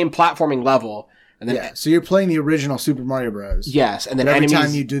on the same platforming level. And then, Yeah, so you're playing the original Super Mario Bros. yes, and then But every enemies,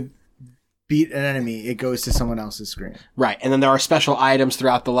 time you do beat an enemy, it goes to someone else's screen. right, and then there are special items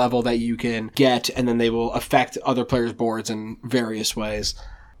throughout the level that you can get, and then they will affect other players' boards in various ways.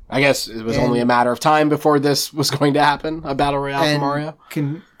 I guess it was only a matter of time before this was going to happen, a Battle Royale for And Mario.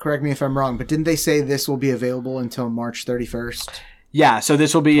 can correct me if I'm wrong, but didn't they say this will be available until March 31st? Yeah, so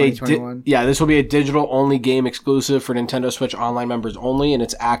this will be 2021? this will be a digital only game exclusive for Nintendo Switch Online members only, and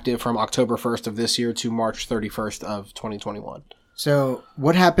it's active from October 1st of this year to March 31st of 2021. So,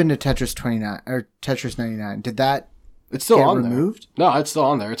 what happened to Tetris 29 or Tetris 99? Did that It's still get on removed? there. No, it's still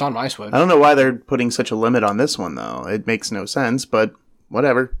on there. It's on my Switch. I don't know why they're putting such a limit on this one, though. It makes no sense, but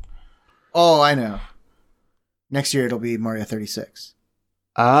whatever. Oh, I know. Next year it'll be Mario 36.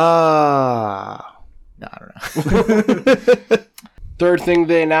 Ah. No, I don't know. Third thing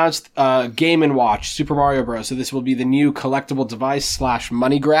they announced, Game & Watch, Super Mario Bros. So this will be the new collectible device /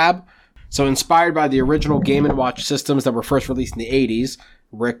 money grab. So inspired by the original Game & Watch systems that were first released in the 80s.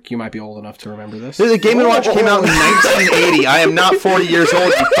 Rick, you might be old enough to remember this. The Game & Watch came out in 1980. I am not 40 years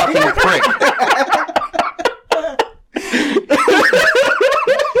old, you fucking prick.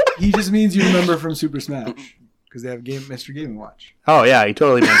 He just means you remember from Super Smash. Because they have Mr. Game & Watch. Oh, yeah, he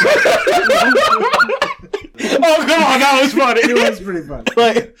totally meant that. Oh, come on, that was funny. It was pretty funny.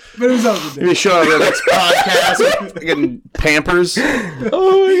 Like, But it was also Maybe show up the next podcast getting Pampers.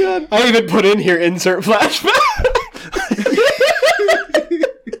 oh my god. I even put in here insert flashback.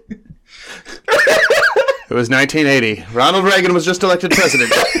 It was 1980. Ronald Reagan was just elected president.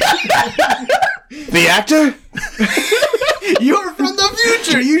 The actor? You're from the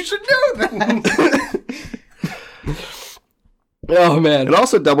future. You should know that. Oh man. It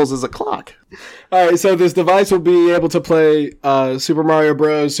also doubles as a clock. All right, so this device will be able to play Super Mario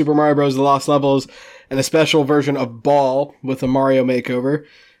Bros., Super Mario Bros. The Lost Levels, and a special version of Ball with a Mario makeover.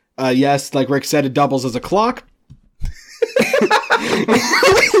 Yes, like Rick said, it doubles as a clock.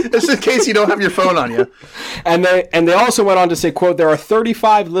 Just in case you don't have your phone on you. And they also went on to say, quote, there are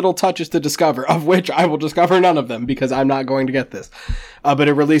 35 little touches to discover, of which I will discover none of them because I'm not going to get this. But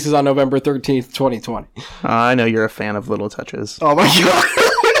it releases on November 13th, 2020. I know you're a fan of little touches. Oh my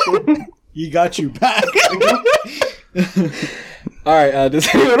god. He got you back. All right,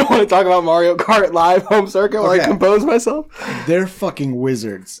 does anyone want to talk about Mario Kart Live Home Circuit while I compose myself? They're fucking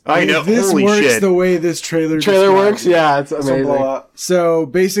wizards. I know. If this Holy works shit. the way this trailer Works? describes it. Yeah, it's amazing. So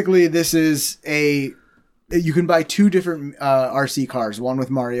basically, this is you can buy two different RC cars, one with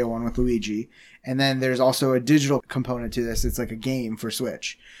Mario, one with Luigi. And then there's also a digital component to this. It's like a game for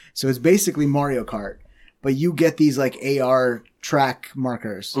Switch. So it's basically Mario Kart. But you get these like AR track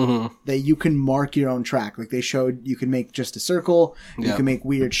markers that you can mark your own track. Like they showed you can make just a circle. You can make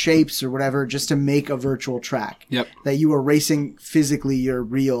weird shapes or whatever just to make a virtual track. Yep. That you are racing physically your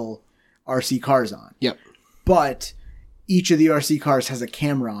real RC cars on. Yep. But each of the RC cars has a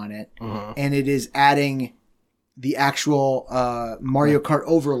camera on it. And it is adding the actual Mario Kart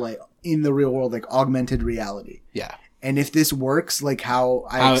overlay in the real world, like augmented reality. Yeah. And if this works like how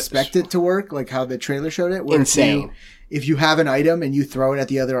I expect it to work, like how the trailer showed it, where insane. If you have an item and you throw it at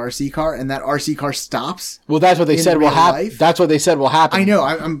the other RC car and that RC car stops. Well, that's what they said will happen. That's what they said will happen. I know.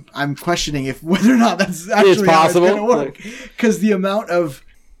 I'm questioning if whether or not that's actually possible. How it's going to work. Because the amount of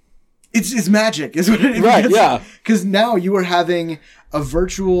it's magic is what it right. Yeah. Because now you are having a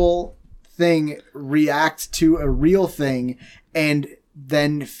virtual thing react to a real thing and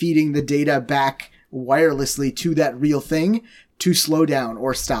then feeding the data back wirelessly to that real thing to slow down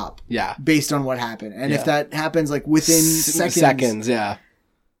or stop. Yeah. Based on what happened. And if that happens like within seconds, yeah.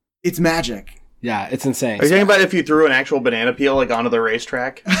 It's magic. Yeah, it's insane. Are you talking about if you threw an actual banana peel like onto the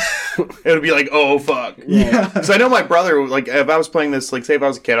racetrack? It would be like, oh fuck. Yeah. Because I know my brother, like if I was playing this, like say if I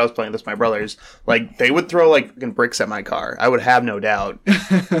was a kid, I was playing this with my brothers, like they would throw like fucking bricks at my car. I would have no doubt.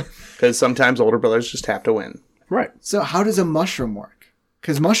 Because sometimes older brothers just have to win. Right. So how does a mushroom work?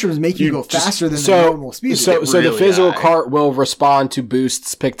 Because mushrooms make you go faster than the normal speed. So the physical cart will respond to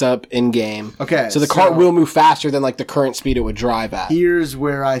boosts picked up in game. Okay. So the cart will move faster than like the current speed it would drive at. Here's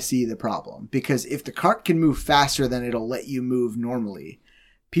where I see the problem. Because if the cart can move faster than it'll let you move normally,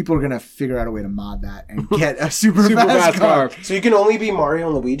 people are going to figure out a way to mod that and get a super fast car. So you can only be Mario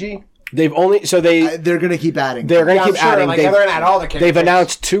and Luigi? They're going to keep adding. They're going to keep adding. Like, they're going to add all the characters. They've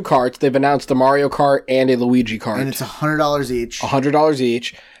announced two carts. They've announced the Mario Kart and a Luigi cart. And it's $100 each. $100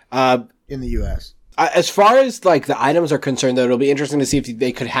 each. In the U.S. As far as like the items are concerned, though, it'll be interesting to see if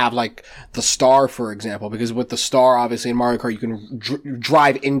they could have like the star, for example, because with the star, obviously in Mario Kart, you can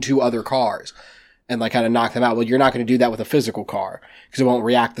drive into other cars and like kind of knock them out. Well, you're not going to do that with a physical car because it won't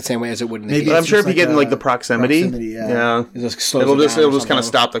react the same way as it would in the game. But I'm sure if you get in like the proximity, yeah. it'll just kind of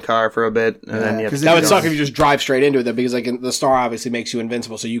stop the car for a bit, and then you have to that would suck if you just drive straight into it, though, because like the star obviously makes you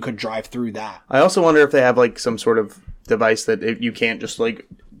invincible, so you could drive through that. I also wonder if they have like some sort of device that you can't just like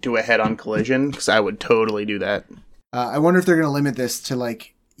do a head-on collision, because I would totally do that. I wonder if they're going to limit this to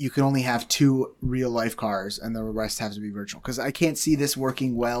like you can only have 2 real-life cars, and the rest have to be virtual. Because I can't see this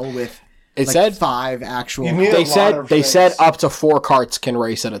working well with. It like said 5 actual. They said up to 4 carts can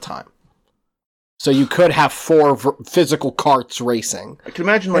race at a time. So you could have 4 physical carts racing. I can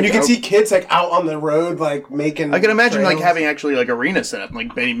imagine, like, and you can see kids like out on the road, like making. I can imagine trails. like having actually like arena set up,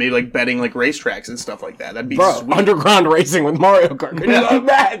 like maybe like betting like racetracks and stuff like that. That'd be sweet. Underground racing with Mario Kart. Can you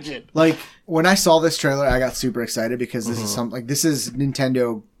imagine? Like when I saw this trailer, I got super excited because this is this is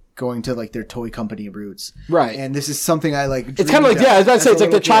Nintendo going to like their toy company roots, right? And this is something I like. It's kind of like I was about to say it's like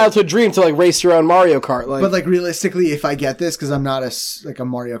the childhood dream to like race your own Mario Kart. Like, but like realistically, if I get this, because I'm not a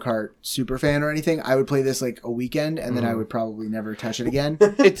Mario Kart super fan or anything, I would play this like a weekend and then I would probably never touch it again.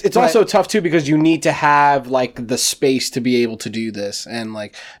 It's also tough too because you need to have like the space to be able to do this, and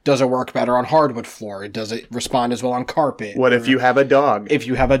like does it work better on hardwood floor? Does it respond as well on carpet? What if you have a dog? If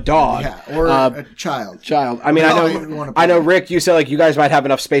you have a dog, or a child. I mean, I know, Rick. You said like you guys might have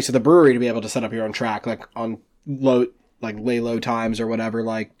enough space at the brewery to be able to set up your own track, like on low like lay low times or whatever,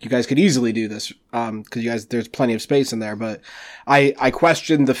 like you guys could easily do this because you guys there's plenty of space in there. But I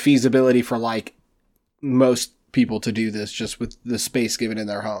question the feasibility for like most people to do this just with the space given in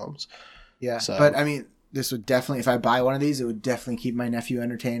their homes. Yeah, So- but I mean, this would definitely, if I buy one of these, it would definitely keep my nephew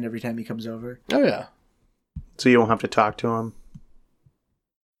entertained every time he comes over. Oh yeah. So you won't have to talk to him.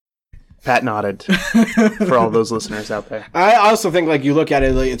 Pat nodded for all those listeners out there. I also think like you look at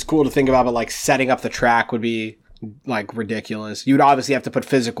it, like, it's cool to think about, but like setting up the track would be like ridiculous. You'd obviously have to put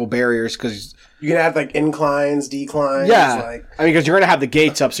physical barriers because You can have like inclines, declines. yeah, Like, I mean because you're gonna have the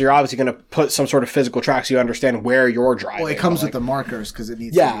gates up, so you're obviously gonna put some sort of physical track so you understand where you're driving. Well, it comes but, with the markers because it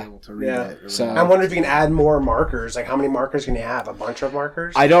needs Yeah. to be able to read Yeah. it. or So- whatever. I wonder if you can add more markers. Like, how many markers can you have? A bunch of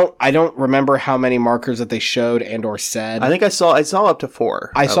markers? I don't remember how many markers that they showed and or said. I think I saw up to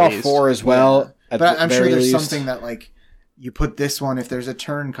 4. I at saw least. 4 as well. At But the I'm sure very there's least. something that like you put this one if there's a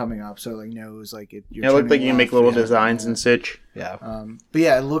turn coming up, so like knows like it. You're Yeah, it looked like turning you can make left, little yeah. designs and such. Yeah, But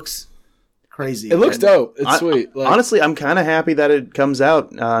yeah, it looks crazy. it looks dope. It's I- sweet. Like, Honestly, I'm kind of happy that it comes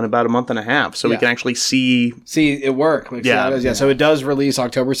out in about a month and a half, so we Yeah. can actually see. see it work. Like, see Yeah. how it is. Yeah. So it does release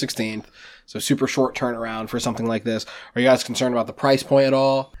October 16th. So super short turnaround for something like this. Are you guys concerned about the price point at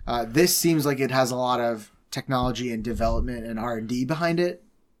all? This seems like it has a lot of technology and development and R&D behind it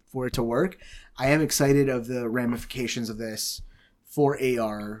for it to work. I am excited of the ramifications of this for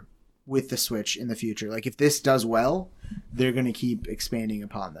AR with the Switch in the future. Like if this does well, they're going to keep expanding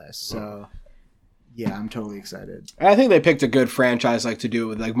upon this. So yeah, I'm totally excited. I think they picked a good franchise like to do it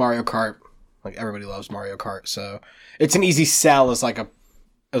with like Mario Kart. Like everybody loves Mario Kart, so it's an easy sell as like a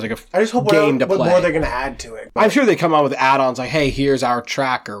I just hope game to what play. more they're going to add to it. I'm sure they come out with add-ons like, hey, here's our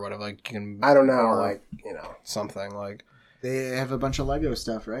track or whatever. Like you can, I don't know. or Like, you know. something like They have a bunch of Lego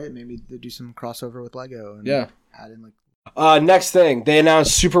stuff, right? Maybe they do some crossover with Lego and Yeah. add in like Next thing, they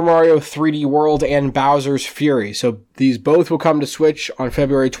announced Super Mario 3D World and Bowser's Fury. So these both will come to Switch on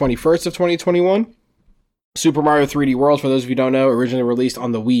February 21st of 2021. Super Mario 3D World, for those of you who don't know, originally released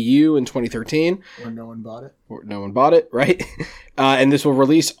on the Wii U in 2013. or no one bought it. Or no one bought it, right? And this will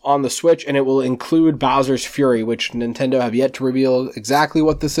release on the Switch, and it will include Bowser's Fury, which Nintendo have yet to reveal exactly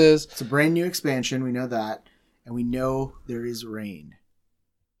what this is. It's a brand new expansion, we know that, and we know there is rain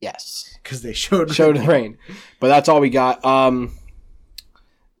Yes. because they showed Showed rain. But that's all we got.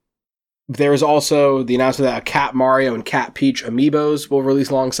 There is also the announcement that Cat Mario and Cat Peach amiibos will release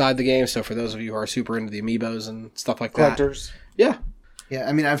alongside the game. So for those of you who are super into the amiibos and stuff like that. Collectors. Yeah. Yeah,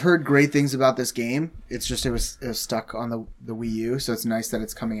 I mean, I've heard great things about this game. It's just it was stuck on the Wii U, so it's nice that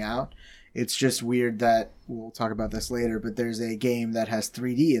it's coming out. It's just weird that, we'll talk about this later, but there's a game that has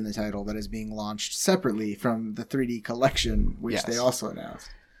 3D in the title that is being launched separately from the 3D collection, which Yes. they also announced.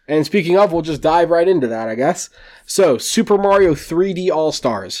 And speaking of, we'll just dive right into that, I guess. So Super Mario 3D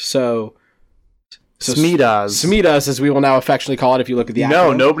All-Stars. So Smidas. Smidas, as we will now affectionately call it if you look at the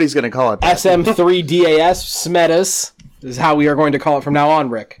No, acronym. nobody's going to call it that. SM3DAS, Smetas, is how we are going to call it from now on,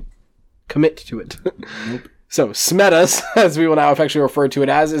 Rick. Commit to it. So, Smetas, as we will now affectionately refer to it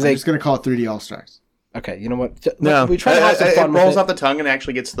as, is I'm a... just going to call it 3D All-Stars. Okay, you know what? No, We try to have some fun it with rolls it. off the tongue and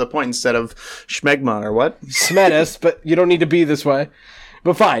actually gets to the point instead of schmegma or what? Smetas, but you don't need to be this way.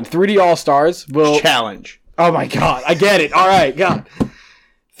 But fine, 3D All-Stars will... Challenge. Oh my god, I get it. All right, God.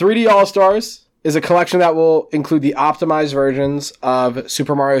 3D All-Stars is a collection that will include the optimized versions of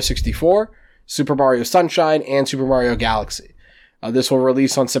Super Mario 64, Super Mario Sunshine, and Super Mario Galaxy. This will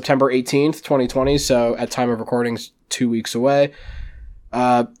release on September 18th, 2020, so at time of recording, 2 weeks away.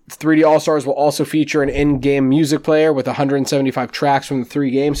 3D All-Stars will also feature an in-game music player with 175 tracks from the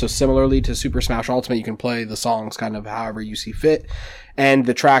 3 games, so similarly to Super Smash Ultimate, you can play the songs kind of however you see fit, and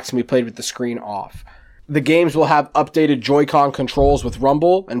the tracks can be played with the screen off. The games will have updated Joy-Con controls with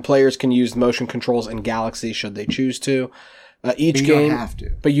Rumble, and players can use motion controls in Galaxy should they choose to. Each But you game, don't have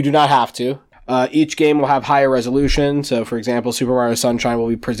to. but you do not have to. Each game will have higher resolution. So, for example, Super Mario Sunshine will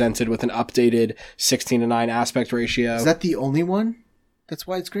be presented with an updated 16:9 aspect ratio. Is that the only one that's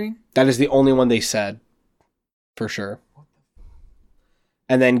widescreen? That is the only one they said, for sure.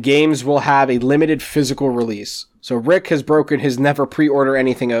 And then games will have a limited physical release. So Rick has broken his never pre-order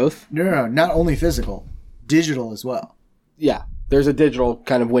anything oath. No, not only physical, digital as well. Yeah, there's a digital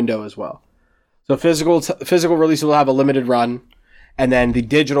kind of window as well. So physical release will have a limited run, and then the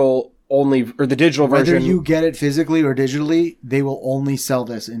digital only, or the digital Whether version. you get it physically or digitally, they will only sell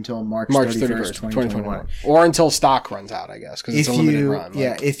this until March 31st, 2021. Or until stock runs out, I guess, because it's a limited run.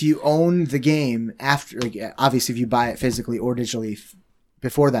 If you own the game after, obviously if you buy it physically or digitally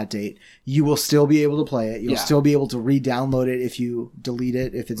before that date, you will still be able to play it. You'll still be able to re-download it if you delete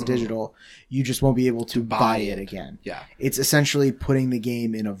it, if it's digital. You just won't be able to buy it again. Yeah. It's essentially putting the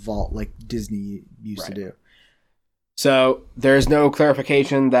game in a vault like Disney used to do. So there's no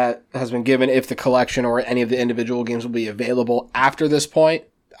clarification that has been given if the collection or any of the individual games will be available after this point.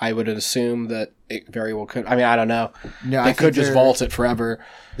 I would assume that it very well could. I mean, I don't know. No, they could just vault it forever.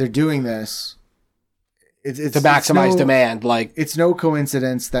 They're doing this. It's to maximize demand. Like, it's no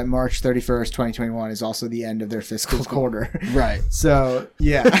coincidence that March 31st, 2021 is also the end of their fiscal quarter. Right. So,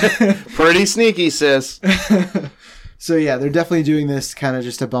 yeah. Pretty sneaky, sis. So, yeah, they're definitely doing this kind of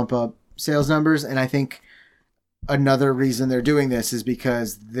just to bump up sales numbers. And I think another reason they're doing this is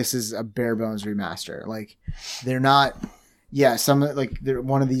because this is a bare bones remaster. Like, they're not... Yeah,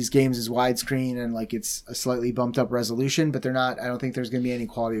 one of these games is widescreen and like it's a slightly bumped up resolution, but they're not. I don't think there's going to be any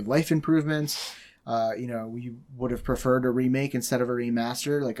quality of life improvements. We would have preferred a remake instead of a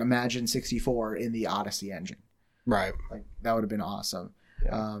remaster. Like imagine 64 in the Odyssey engine, right? Like that would have been awesome.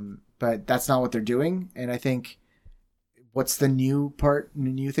 Yeah. But that's not what they're doing. And I think what's the new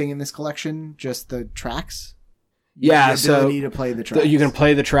thing in this collection? Just the tracks. Yeah, the ability to play the tracks. You can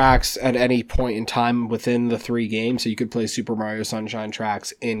play the tracks at any point in time within the 3 games. So you could play Super Mario Sunshine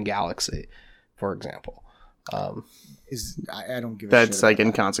tracks in Galaxy, for example. I don't give a shit. That's like about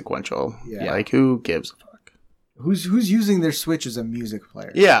inconsequential. Yeah. Like who gives a fuck? Who's using their Switch as a music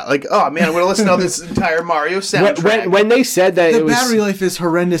player? Yeah, like oh man, I'm gonna listen to this entire Mario soundtrack. When they said that the battery life is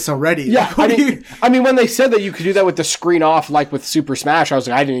horrendous already. Yeah, I mean, when they said that you could do that with the screen off, like with Super Smash, I was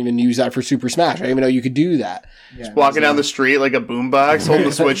like, I didn't even use that for Super Smash. I didn't even know you could do that. Yeah, walking down the street like a boombox, holding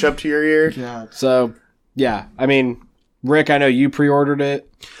the Switch up to your ear. Yeah. So, yeah, I mean, Rick, I know you pre-ordered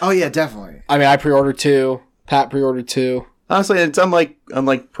it. Oh yeah, definitely. I mean, I pre-ordered 2. Pat pre-ordered 2. Honestly, it's unlike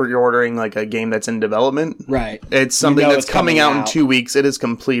pre-ordering like a game that's in development. Right. It's something that's coming out in 2 weeks. It is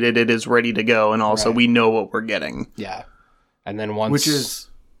completed. It is ready to go, and also we know what we're getting. Yeah. And then once, which is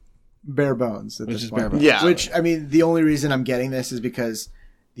bare bones. Bare bones. Yeah. Which I mean, the only reason I'm getting this is because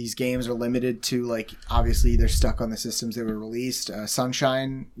these games are limited to like obviously they're stuck on the systems they were released.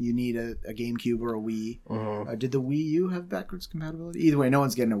 Sunshine, you need a GameCube or a Wii. Uh-huh. Did the Wii U have backwards compatibility? Either way, no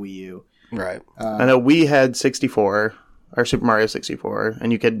one's getting a Wii U. Right. I know we had 64. Or Super Mario 64,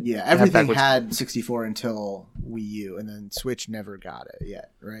 and you could everything had 64 until Wii U, and then Switch never got it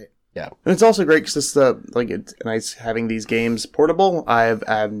yet, right? Yeah, and it's also great because it's nice having these games portable.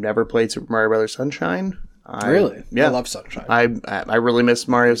 I've never played Super Mario Brothers Sunshine. Really? Yeah, I love Sunshine. I really miss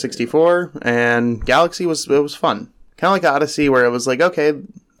Mario 64, and Galaxy was fun, kind of like Odyssey, where it was like okay,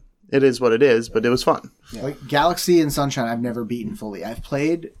 it is what it is, but it was fun. Yeah. Like Galaxy and Sunshine, I've never beaten fully. I've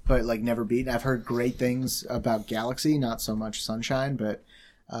played, but like never beaten. I've heard great things about Galaxy, not so much Sunshine. But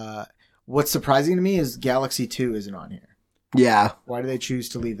what's surprising to me is Galaxy 2 isn't on here. Yeah. Why do they choose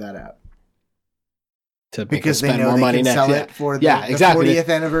to leave that out? Because they know they can sell it for the 40th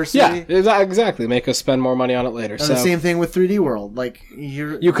anniversary. Yeah, exactly. Make us spend more money on it later. And the same thing with 3D World. Like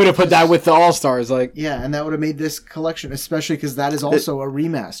you could have put that with the All Stars, like and that would have made this collection, especially because that is also a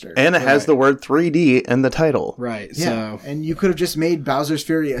remaster, and it has the word 3D in the title. Right. Yeah, so and you could have just made Bowser's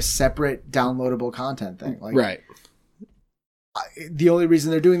Fury a separate downloadable content thing. Like, right. The only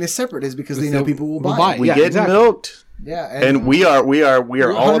reason they're doing this separate is because they know people will buy it. We get milked. Yeah, and we are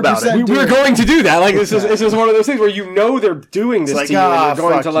all about it. We're going to do that. Like this is one of those things where you know they're doing this to you, and you're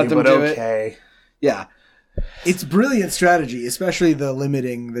going to let them do it. Yeah, it's brilliant strategy, especially the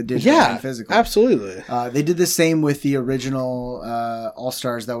limiting the digital and physical. Absolutely. They did the same with the original All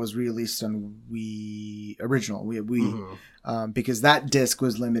Stars that was released on Wii, because that disc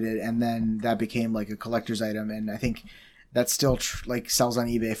was limited, and then that became like a collector's item, and I think that still sells on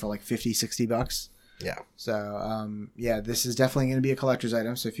eBay for like $50-$60. Yeah. So, this is definitely going to be a collector's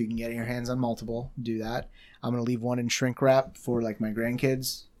item. So if you can get your hands on multiple, do that. I'm going to leave one in shrink wrap for like my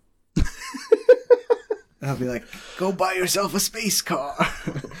grandkids. I'll be like, go buy yourself a space car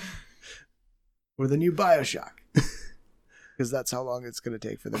or the new BioShock. Because that's how long it's going to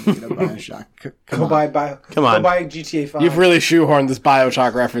take for them to get a BioShock. Go buy GTA 5. You've really shoehorned this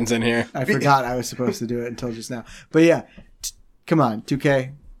BioShock reference in here. I forgot I was supposed to do it until just now. But yeah, come on,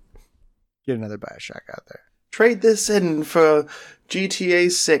 2K. Get another BioShock out there. Trade this in for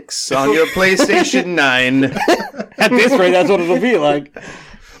GTA 6 on your PlayStation 9. At this rate, that's what it'll be like.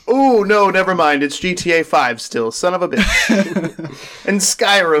 Oh, no, never mind. It's GTA 5 still. Son of a bitch. And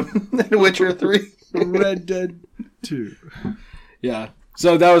Skyrim. And Witcher 3. Red Dead 2. Yeah.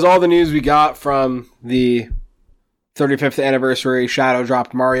 So that was all the news we got from the 35th anniversary Shadow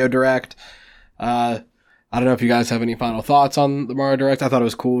dropped Mario Direct. I don't know if you guys have any final thoughts on the Mario Direct. I thought it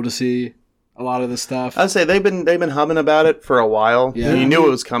was cool to see a lot of this stuff. I'd say they've been humming about it for a while. Yeah. You knew it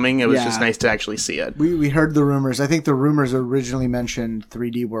was coming. It was just nice to actually see it. We heard the rumors. I think the rumors originally mentioned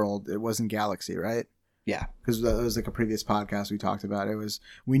 3D World. It wasn't Galaxy, right? Yeah. Because that was like a previous podcast we talked about. It was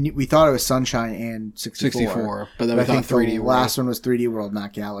we thought it was Sunshine and 64. But then we I thought think 3D the World. last one was 3D World,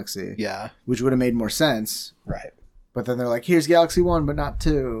 not Galaxy. Yeah. Which would have made more sense. Right. But then they're like, here's Galaxy 1, but not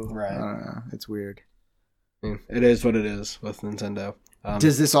 2. Right. I don't know. It's weird. It is what it is with Nintendo.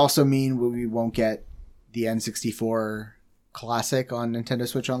 Does this also mean we won't get the N64 Classic on Nintendo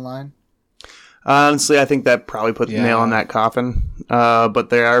Switch Online? Honestly, I think that probably put the Yeah. nail on that coffin. But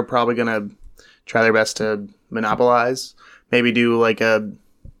they are probably going to try their best to monopolize. Maybe do like a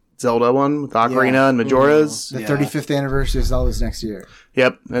Zelda one with Ocarina and Majora's. The Yeah. 35th anniversary of Zelda's next year.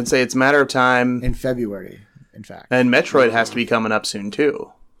 Yep. I'd say it's a matter of time. In February, in fact. And Metroid has to be coming up soon,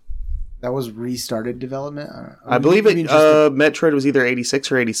 too. That was restarted development? I believe it. Metroid was either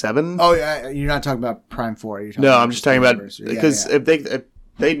 86 or 87. Oh, yeah. You're not talking about Prime 4. You're talking No, about I'm just talking about anniversary. because Yeah. if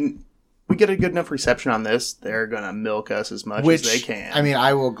we get a good enough reception on this, they're gonna milk us as much as they can. I mean,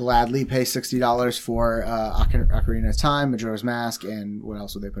 I will gladly pay $60 for Ocarina of Time, Majora's Mask, and what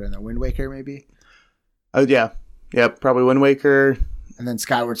else would they put in there? Wind Waker, maybe? Oh yeah, probably Wind Waker. And then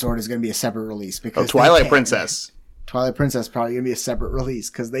Skyward Sword is going to be a separate release because Twilight they can. Princess. Twilight Princess probably going to be a separate release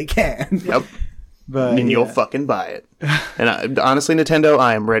because they can. Yep, But and you'll fucking buy it. And honestly, Nintendo,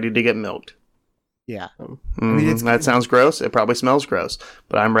 I am ready to get milked. yeah. That sounds gross. It probably smells gross,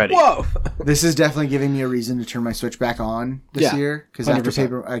 but I'm ready. Whoa! This is definitely giving me a reason to turn my Switch back on this Yeah, year because after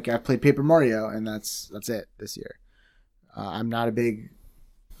 100%. I played Paper Mario and that's it this year. I'm not a big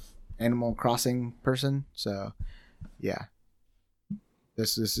Animal Crossing person, so yeah.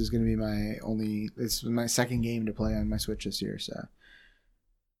 This is going to be this is my second game to play on my Switch this year, so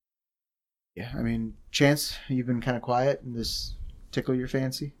yeah. I mean, Chance, you've been kind of quiet. Does this tickle your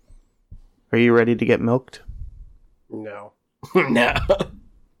fancy? Are you ready to get milked? No. No.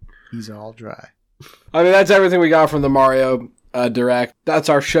 He's all dry. I mean, that's everything we got from the Mario Direct. That's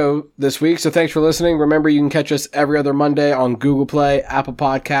our show this week. So thanks for listening. Remember, you can catch us every other Monday on Google Play, Apple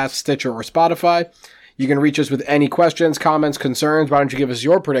Podcasts, Stitcher, or Spotify. You can reach us with any questions, comments, concerns. Why don't you give us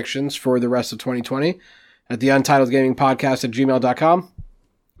your predictions for the rest of 2020 at the UntitledGamingPodcast@gmail.com.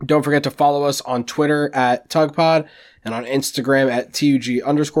 Don't forget to follow us on Twitter at TugPod and on Instagram at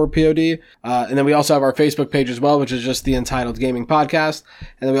TUG_POD. And then we also have our Facebook page as well, which is just the Entitled Gaming Podcast.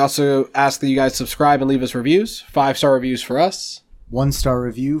 And then we also ask that you guys subscribe and leave us reviews. 5-star reviews for us. 1-star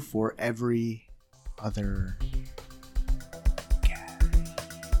review for every other.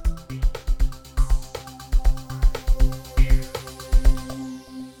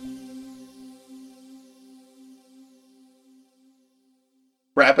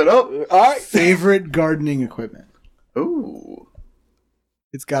 Wrap it up. All right. Favorite gardening equipment. Ooh.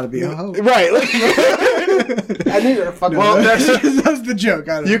 It's got to be a hoe. Right. I knew you were fucking. Well, That's the joke.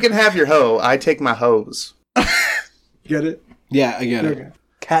 I don't you can have your hoe. I take my hose. get it. Yeah, I get it. Okay.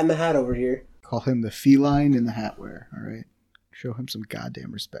 Cat in the Hat over here. Call him the feline in the hat wear. All right. Show him some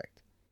goddamn respect.